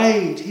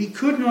maid, he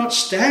could not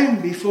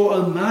stand before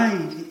a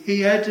maid. He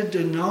had to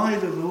deny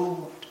the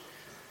Lord.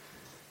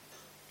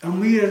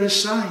 And we are the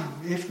same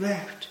if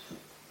left.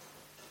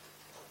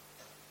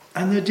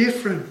 And the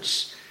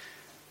difference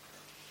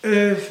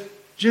of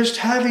just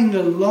having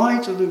the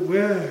light of the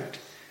Word,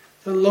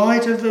 the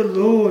light of the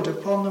Lord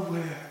upon the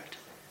Word.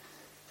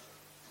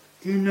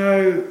 You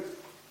know,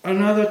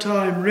 another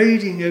time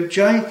reading of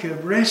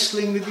Jacob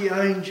wrestling with the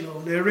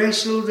angel. There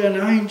wrestled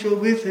an angel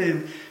with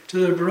him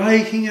to the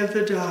breaking of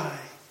the day.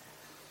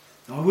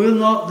 I will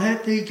not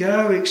let thee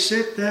go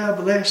except thou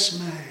bless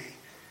me.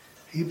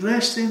 He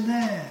blessed him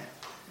there.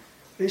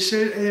 It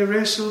said there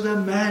wrestled a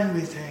man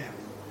with him.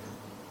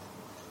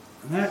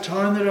 And that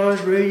time that I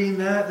was reading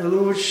that, the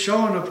Lord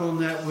shone upon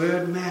that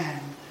word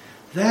man.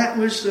 That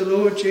was the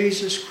Lord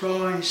Jesus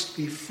Christ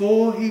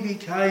before he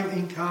became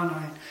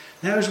incarnate.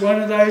 That was one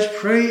of those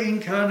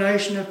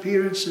pre-incarnation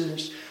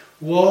appearances.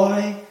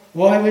 Why?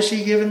 Why was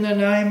he given the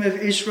name of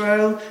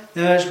Israel?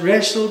 Thou hast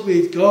wrestled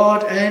with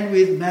God and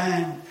with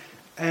man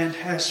and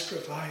hast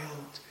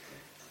prevailed.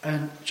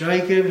 And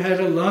Jacob had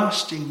a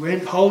lusting,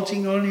 went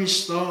halting on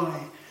his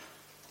thigh.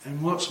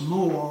 And what's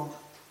more,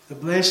 the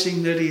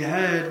blessing that he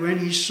had when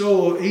he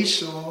saw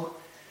Esau,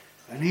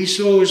 and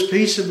Esau was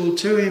peaceable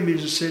to him,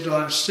 he said,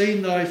 I have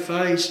seen thy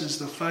face as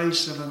the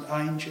face of an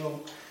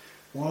angel.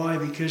 Why?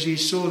 Because he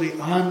saw the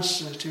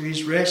answer to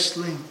his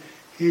wrestling,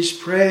 his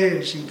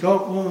prayers. He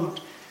got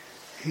what?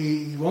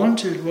 He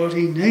wanted what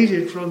he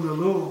needed from the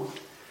Lord.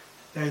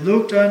 They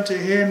looked unto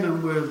him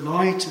and were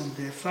lightened.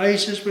 Their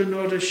faces were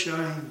not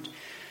ashamed.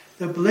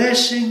 The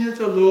blessing of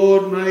the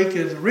Lord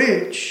maketh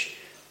rich,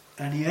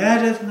 and he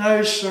addeth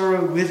no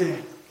sorrow with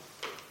it.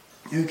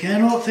 You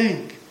cannot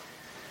think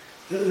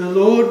that the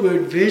Lord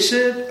would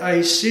visit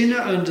a sinner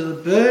under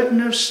the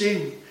burden of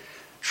sin,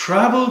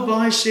 troubled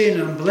by sin,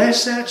 and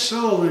bless that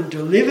soul and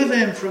deliver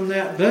them from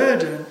that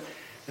burden,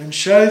 and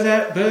show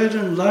that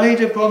burden laid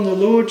upon the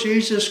Lord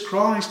Jesus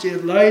Christ. He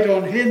had laid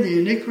on him the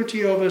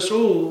iniquity of us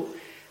all,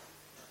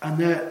 and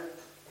that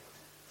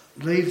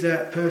leave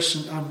that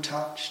person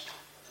untouched.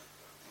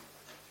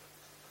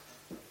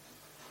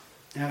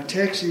 Our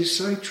text is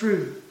so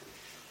true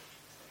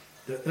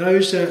that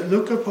those that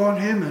look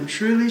upon him and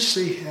truly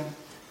see him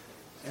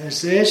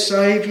as their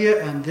Saviour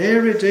and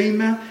their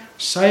Redeemer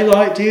say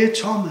like dear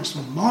Thomas,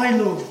 my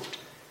Lord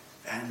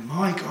and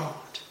my God.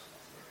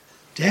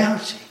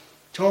 Doubting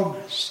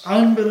Thomas,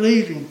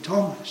 unbelieving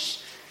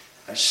Thomas,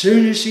 as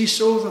soon as he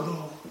saw the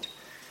Lord,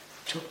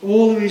 took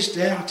all of his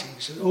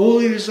doubtings and all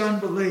of his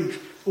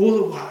unbelief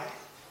all away.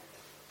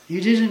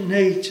 He didn't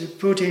need to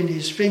put in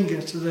his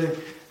finger to the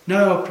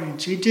nail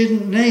prints. He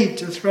didn't need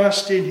to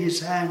thrust in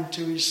his hand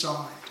to his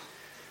side.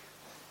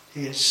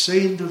 He has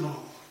seen the Lord.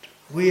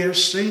 We have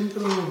seen the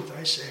Lord,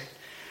 they said.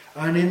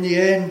 And in the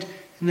end,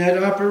 in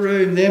that upper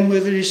room, then were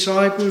the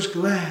disciples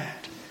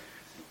glad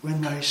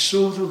when they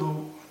saw the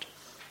Lord.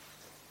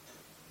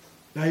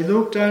 They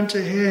looked unto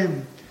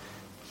him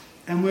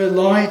and were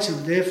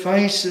lightened. Their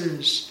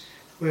faces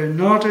were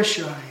not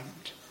ashamed.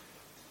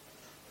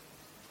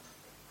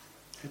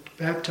 At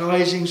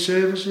baptizing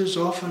services,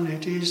 often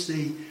it is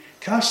the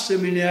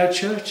custom in our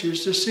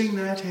churches to sing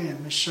that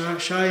hymn,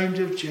 ashamed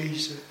of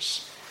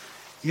Jesus.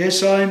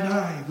 Yes, I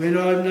may, when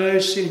I've no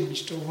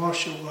sins to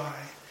wash away.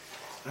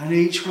 And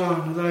each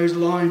one of those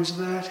lines of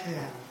that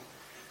hymn,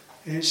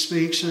 it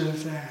speaks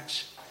of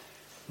that,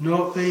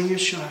 not being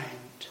ashamed.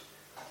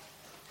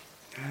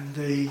 And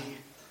the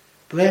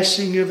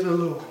blessing of the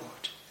Lord,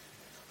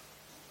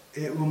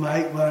 it will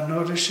make one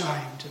not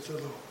ashamed of the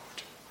Lord.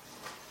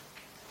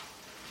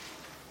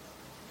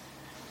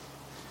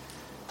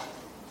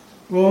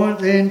 I want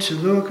then to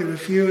look at a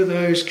few of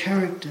those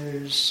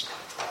characters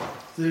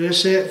that are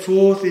set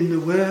forth in the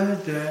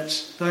word,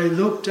 that they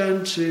looked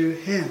unto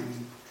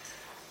him,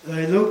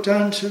 they looked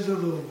unto the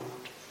Lord.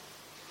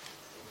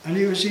 And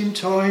it was in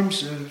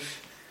times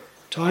of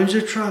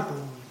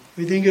trouble.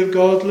 We think of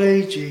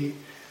godly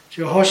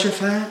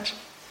Jehoshaphat,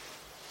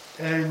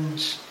 and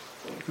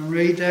you can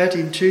read that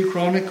in 2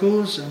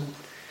 Chronicles and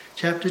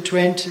chapter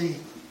 20.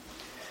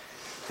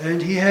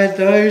 And he had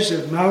those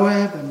of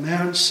Moab and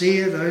Mount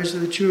Seir, those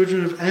of the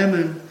children of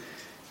Ammon,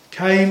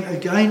 came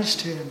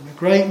against him, a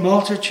great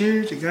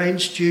multitude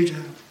against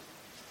Judah.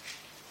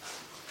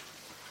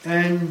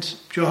 And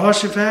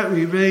Jehoshaphat,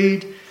 we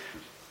read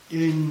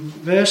in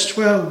verse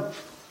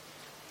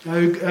 12,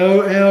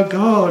 O our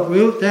God,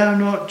 wilt thou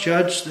not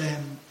judge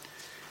them?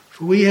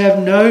 For we have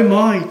no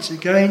might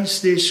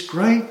against this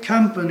great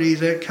company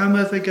that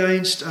cometh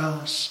against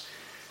us,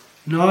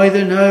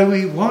 neither know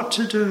we what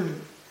to do,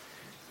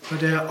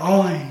 but our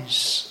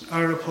eyes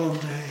are upon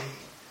thee.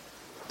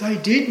 They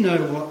did know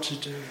what to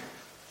do.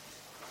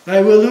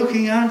 They were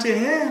looking unto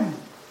him.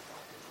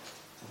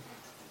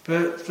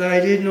 But they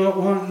did not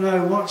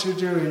know what to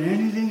do in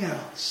anything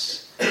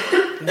else.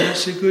 But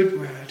that's a good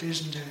word,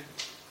 isn't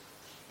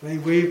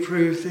it? We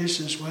prove this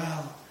as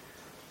well.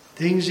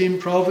 Things in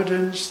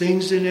providence,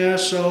 things in our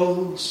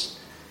souls,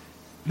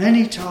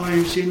 many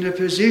times in the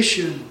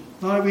position,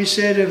 like we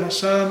said of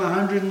Psalm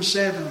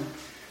 107,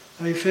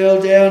 they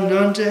fell down,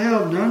 none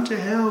to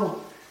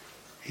hell,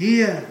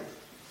 here.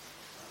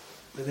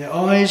 But their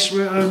eyes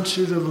were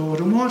unto the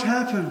Lord. And what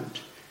happened?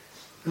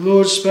 The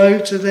Lord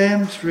spoke to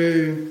them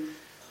through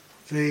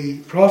the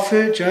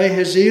prophet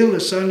Jahaziel, the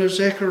son of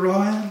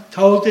Zechariah,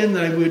 told them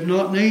they would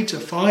not need to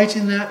fight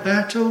in that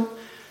battle.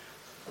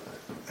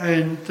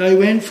 And they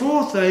went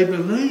forth, they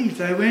believed.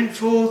 They went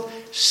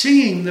forth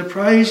singing the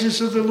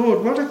praises of the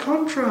Lord. What a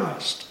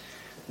contrast.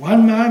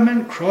 One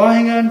moment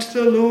crying unto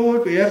the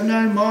Lord, we have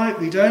no might,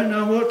 we don't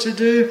know what to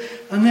do.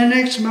 And the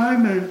next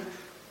moment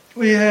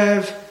we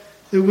have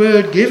the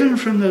word given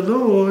from the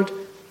Lord,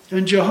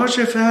 and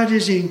Jehoshaphat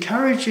is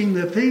encouraging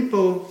the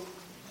people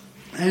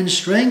and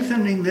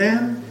strengthening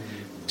them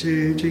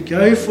to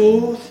go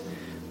forth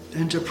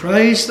and to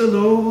praise the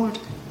Lord.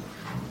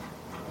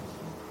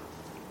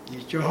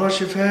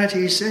 Jehoshaphat,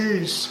 he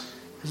says,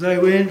 as they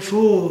went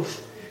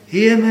forth,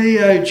 "Hear me,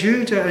 O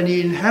Judah, and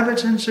ye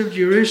inhabitants of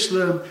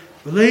Jerusalem.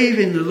 Believe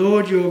in the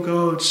Lord your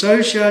God,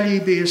 so shall ye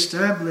be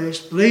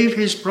established. Believe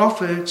his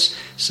prophets,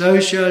 so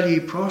shall ye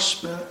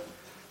prosper."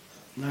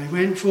 And they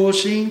went forth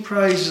singing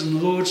praises, and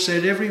the Lord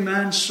set every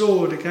man's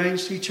sword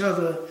against each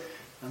other,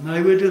 and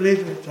they were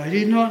delivered. They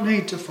did not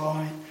need to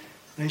fight.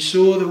 They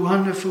saw the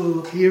wonderful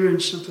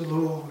appearance of the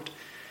Lord.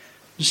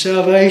 And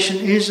salvation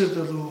is of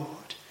the Lord.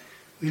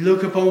 We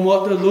look upon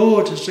what the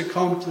Lord has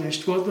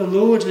accomplished, what the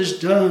Lord has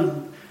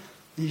done,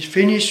 his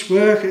finished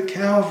work at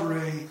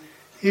Calvary,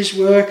 his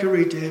work of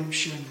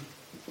redemption.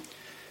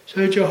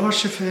 So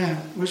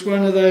Jehoshaphat was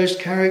one of those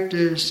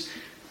characters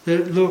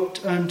that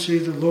looked unto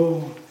the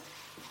Lord.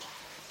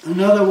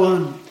 Another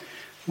one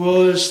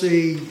was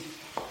the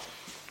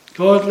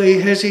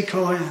godly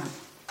Hezekiah.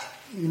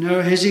 You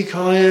know,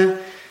 Hezekiah,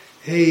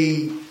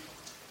 he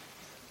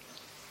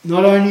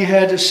not only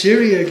had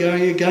Assyria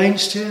going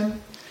against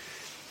him,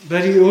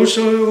 but he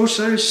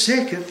also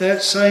sick at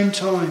that same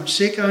time,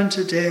 sick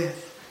unto death.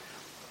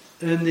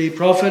 And the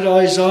prophet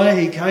Isaiah,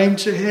 he came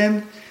to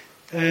him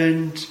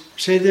and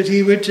said that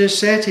he would just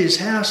set his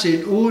house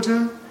in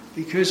order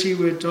because he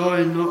would die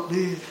and not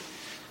live.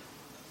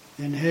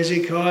 In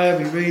Hezekiah,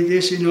 we read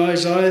this in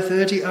Isaiah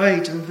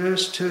 38 and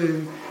verse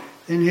 2.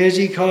 Then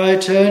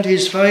Hezekiah turned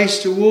his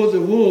face toward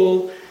the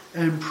wall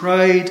and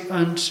prayed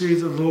unto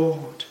the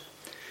Lord.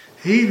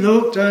 He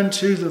looked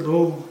unto the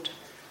Lord,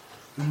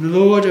 and the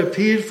Lord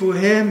appeared for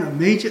him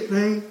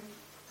immediately.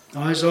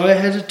 Isaiah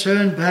had to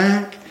turn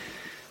back.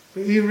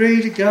 But you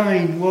read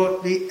again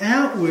what the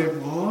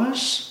outward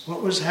was,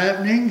 what was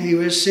happening. He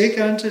was sick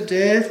unto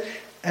death,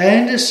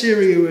 and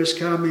Assyria was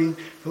coming.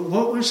 But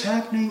what was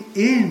happening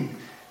in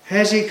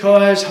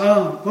Hezekiah's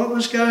heart? What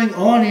was going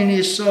on in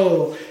his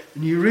soul?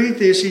 And you read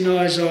this in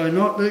Isaiah,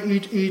 not that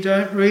you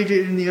don't read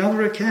it in the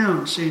other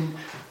accounts, in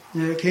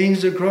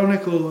Kings and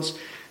Chronicles,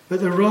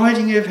 but the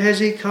writing of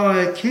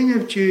Hezekiah, king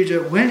of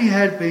Judah, when he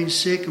had been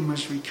sick and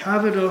was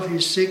recovered of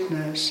his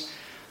sickness,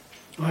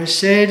 I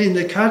said, in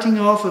the cutting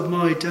off of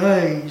my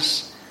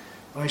days,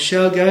 I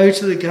shall go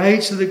to the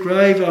gates of the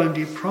grave. I am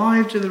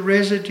deprived of the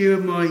residue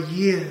of my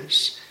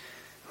years.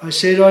 I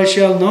said, I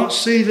shall not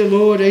see the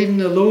Lord, even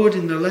the Lord,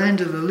 in the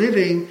land of the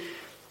living.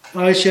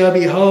 I shall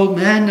behold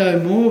man no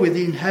more with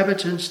the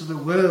inhabitants of the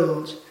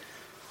world.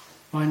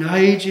 Mine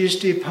age is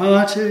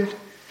departed,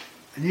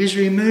 and is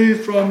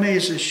removed from me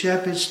as a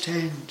shepherd's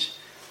tent.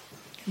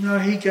 You know,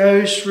 he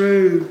goes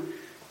through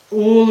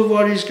all of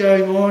what is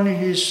going on in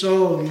his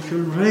soul. You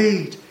can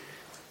read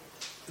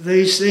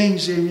these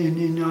things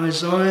in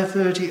Isaiah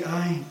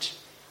 38.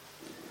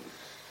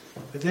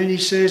 But then he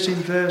says in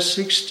verse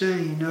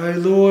 16, O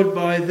Lord,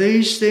 by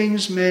these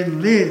things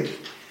men live,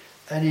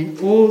 and in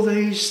all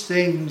these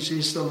things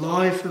is the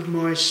life of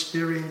my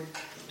spirit.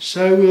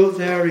 So wilt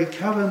thou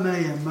recover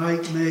me and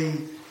make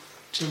me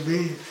to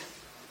live.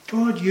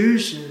 God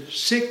uses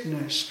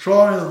sickness,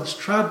 trials,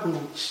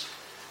 troubles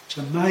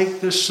to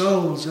make the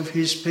souls of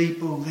his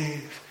people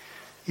live.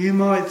 You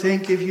might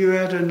think if you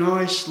had a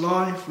nice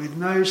life with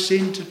no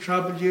sin to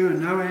trouble you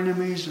and no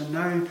enemies and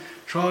no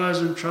trials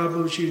and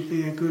troubles, you'd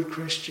be a good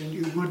Christian.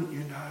 You wouldn't,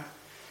 you know.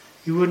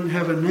 You wouldn't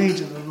have a need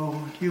of the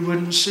Lord. You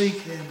wouldn't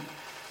seek him.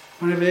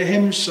 One of the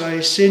hymns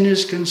say,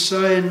 sinners can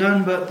say, and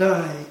none but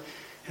they,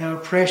 how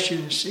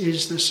precious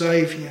is the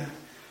Saviour.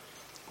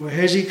 Well,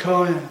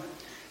 Hezekiah,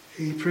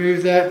 he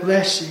proved that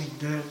blessing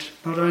that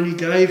not only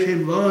gave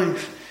him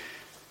life,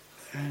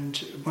 and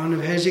one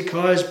of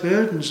Hezekiah's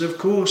burdens, of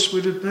course,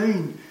 would have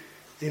been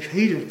if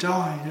he'd have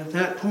died at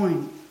that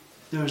point,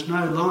 there was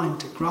no line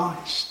to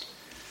Christ.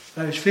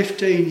 Those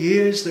 15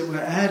 years that were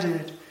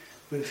added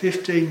were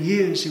 15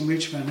 years in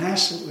which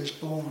Manasseh was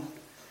born.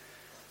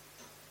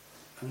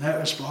 And that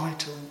was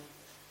vital.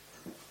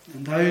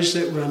 And those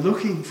that were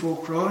looking for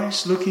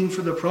Christ, looking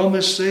for the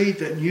promised seed,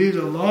 that knew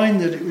the line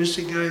that it was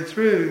to go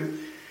through,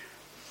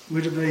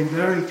 would have been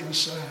very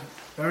concerned,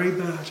 very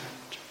burdened.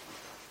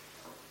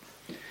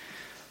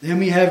 Then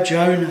we have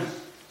Jonah.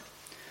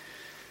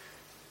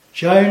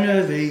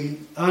 Jonah, the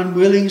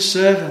unwilling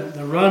servant,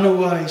 the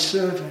runaway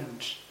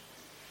servant.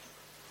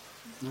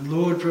 The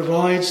Lord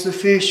provides the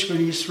fish when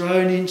he's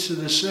thrown into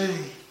the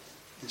sea.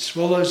 It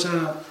swallows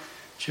up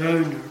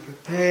Jonah, a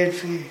prepared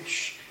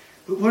fish.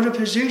 But what a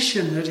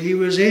position that he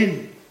was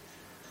in.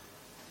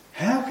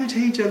 How could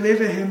he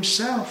deliver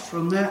himself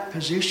from that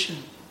position?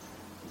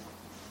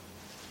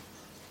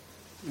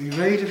 We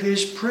read of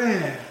his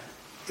prayer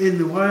in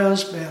the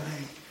whale's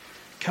belly.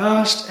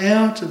 Cast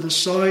out of the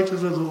sight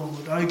of the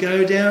Lord. I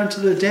go down to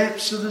the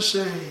depths of the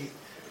sea.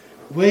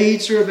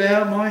 Weeds are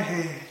about my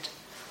head.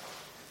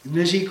 And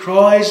as he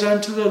cries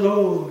unto the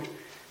Lord,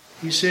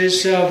 he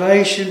says,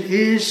 salvation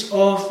is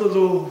of the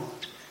Lord.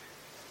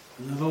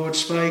 And the Lord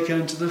spake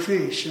unto the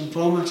fish and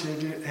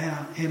vomited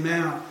him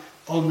out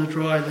on the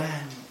dry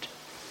land.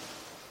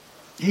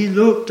 He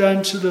looked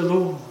unto the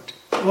Lord.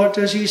 What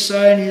does he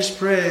say in his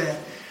prayer?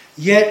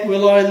 Yet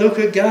will I look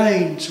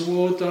again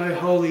toward thy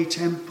holy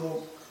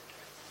temple.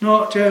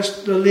 Not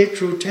just the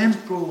literal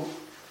temple.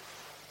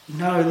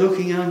 No,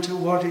 looking unto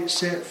what it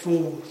set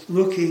forth.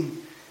 Looking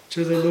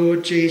to the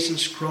Lord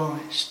Jesus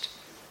Christ.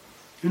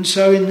 And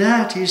so in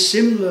that he's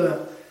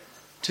similar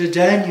to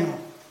Daniel.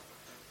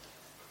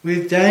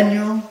 With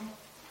Daniel,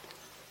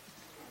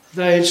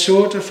 they had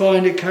sought to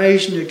find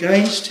occasion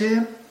against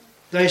him.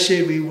 They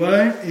said, we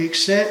won't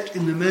except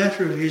in the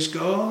matter of his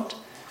God.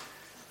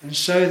 And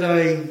so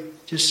they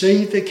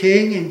deceived the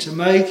king into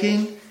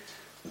making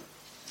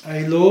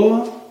a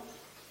law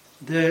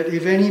that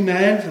if any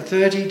man for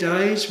 30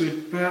 days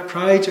would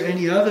pray to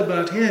any other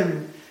but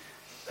him,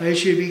 they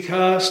should be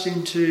cast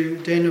into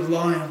a den of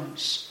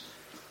lions.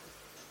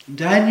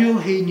 Daniel,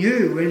 he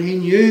knew, when he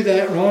knew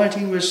that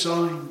writing was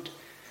signed,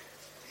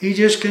 he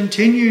just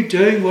continued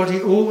doing what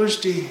he always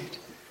did.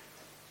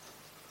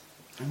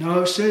 I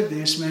know I've said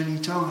this many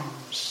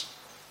times,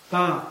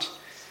 but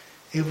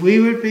if we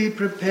would be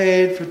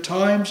prepared for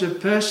times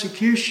of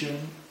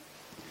persecution,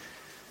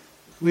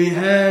 we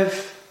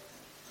have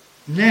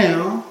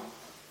now,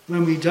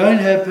 when we don't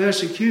have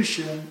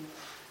persecution,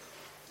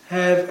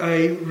 have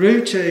a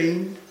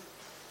routine,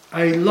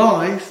 a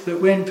life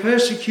that when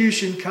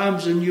persecution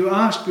comes and you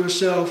ask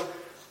yourself,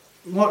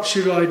 what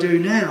should I do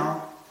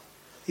now?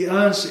 The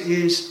answer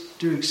is,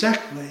 do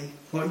exactly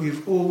what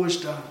you've always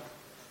done.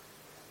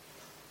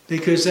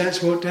 Because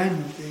that's what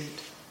Daniel did.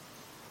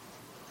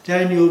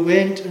 Daniel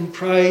went and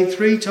prayed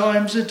 3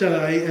 times a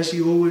day as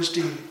he always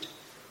did.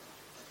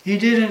 He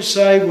didn't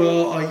say,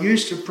 well, I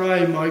used to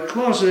pray in my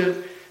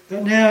closet,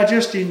 but now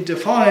just in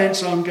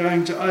defiance I'm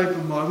going to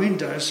open my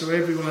window so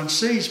everyone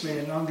sees me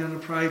and I'm going to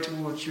pray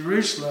towards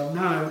Jerusalem.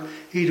 No,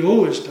 he'd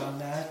always done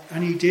that,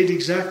 and he did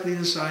exactly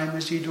the same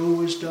as he'd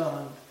always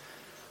done.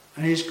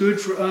 And it's good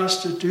for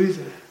us to do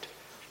that.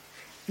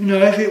 You know,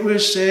 if it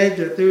was said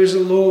that there is a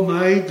law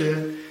made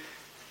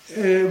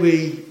that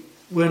we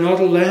were not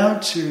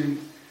allowed to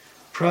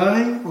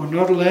pray or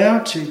not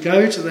allowed to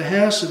go to the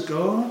house of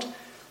God,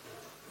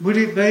 would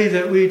it be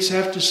that we'd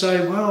have to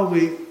say, well,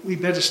 we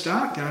better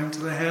start going to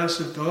the house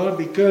of God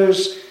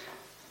because,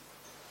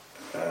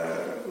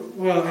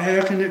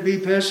 how can it be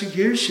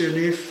persecution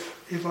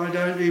if I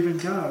don't even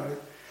go?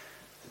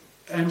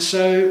 And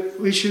so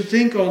we should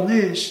think on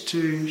this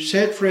to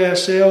set for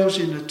ourselves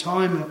in a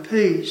time of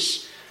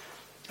peace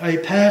a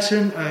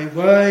pattern, a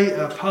way,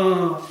 a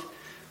path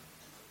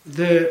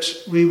that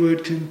we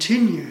would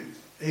continue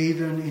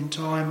even in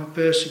time of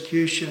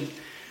persecution.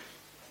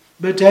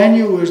 But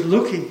Daniel was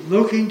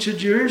looking to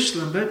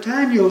Jerusalem. But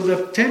Daniel,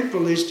 the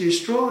temple is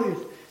destroyed.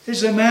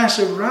 It's a mass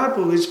of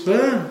rubble. It's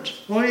burnt.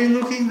 Why are you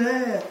looking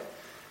there?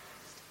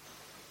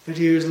 But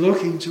he was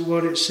looking to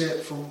what it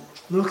set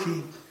forth.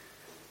 Looking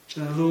to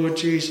the Lord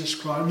Jesus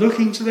Christ.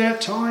 Looking to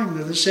that time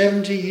that the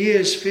 70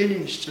 years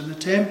finished and the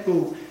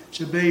temple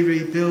to be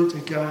rebuilt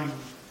again.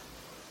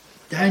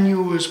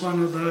 Daniel was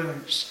one of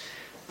those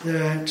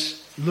that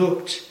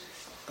looked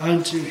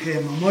unto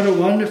him. And what a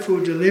wonderful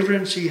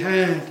deliverance he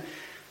had.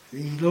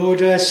 The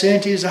Lord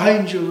sent his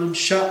angel and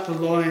shut the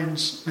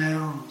lions'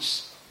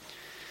 mouths.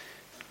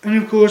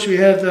 And of course we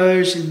have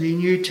those in the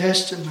New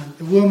Testament.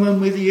 The woman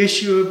with the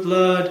issue of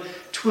blood,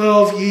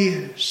 12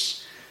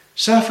 years,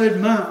 suffered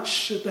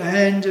much at the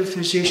hand of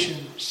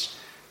physicians.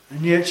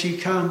 And yet she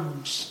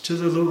comes to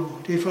the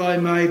Lord, if I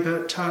may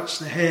but touch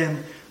the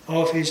hem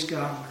of his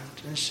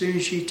garment. As soon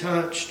as she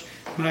touched,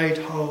 made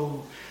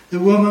whole. The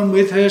woman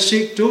with her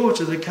sick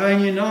daughter, the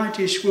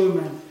Canaanitish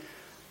woman,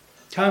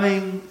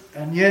 coming,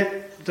 and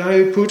yet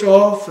though put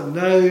off and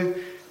though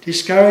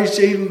discouraged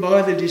even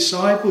by the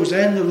disciples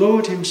and the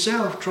Lord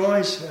himself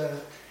tries her,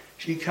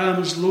 she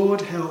comes,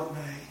 Lord, help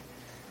me.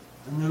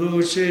 And the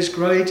Lord says,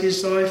 great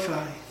is thy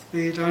faith,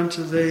 be it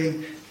unto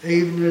thee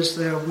even as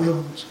thou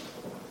wilt.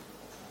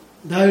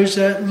 Those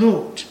that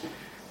looked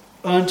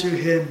unto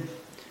him,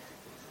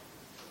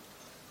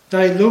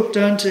 they looked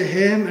unto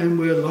him and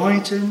were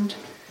lightened,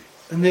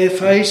 and their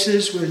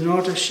faces were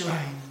not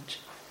ashamed.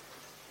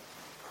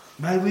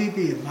 May we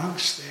be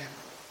amongst them.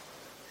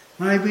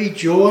 May we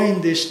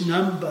join this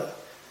number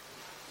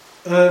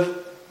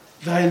of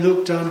they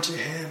looked unto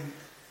him.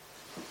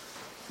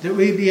 That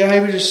we be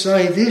able to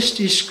say this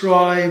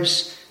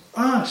describes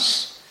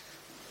us.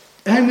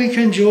 And we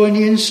can join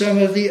in some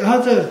of the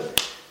other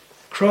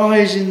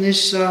cries in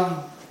this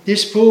psalm.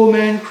 This poor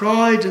man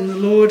cried and the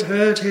Lord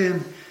heard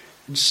him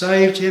and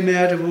saved him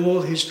out of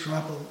all his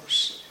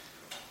troubles.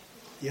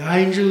 The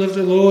angel of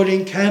the Lord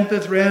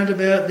encampeth round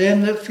about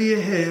them that fear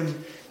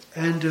him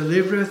and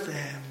delivereth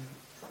them.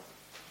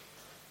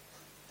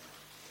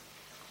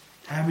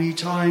 How many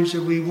times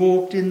have we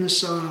walked in the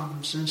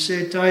Psalms and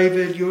said,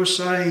 David, you're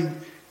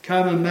saying,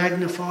 come and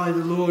magnify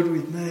the Lord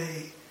with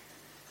me.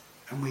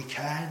 And we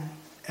can,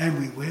 and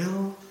we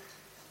will,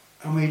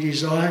 and we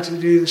desire to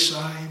do the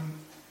same.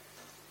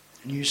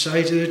 And you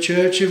say to the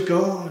church of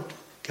God,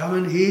 come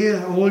and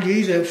hear, all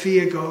ye that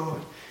fear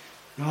God,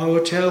 and I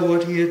will tell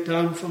what he hath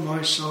done for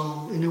my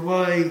soul. In a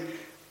way,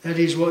 that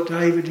is what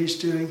David is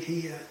doing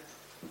here.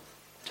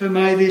 So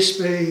may this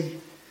be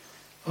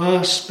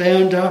us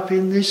bound up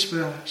in this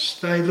verse.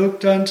 They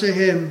looked unto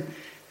him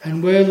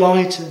and were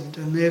lightened,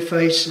 and their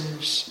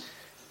faces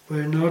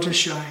were not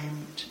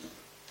ashamed.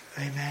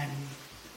 Amen.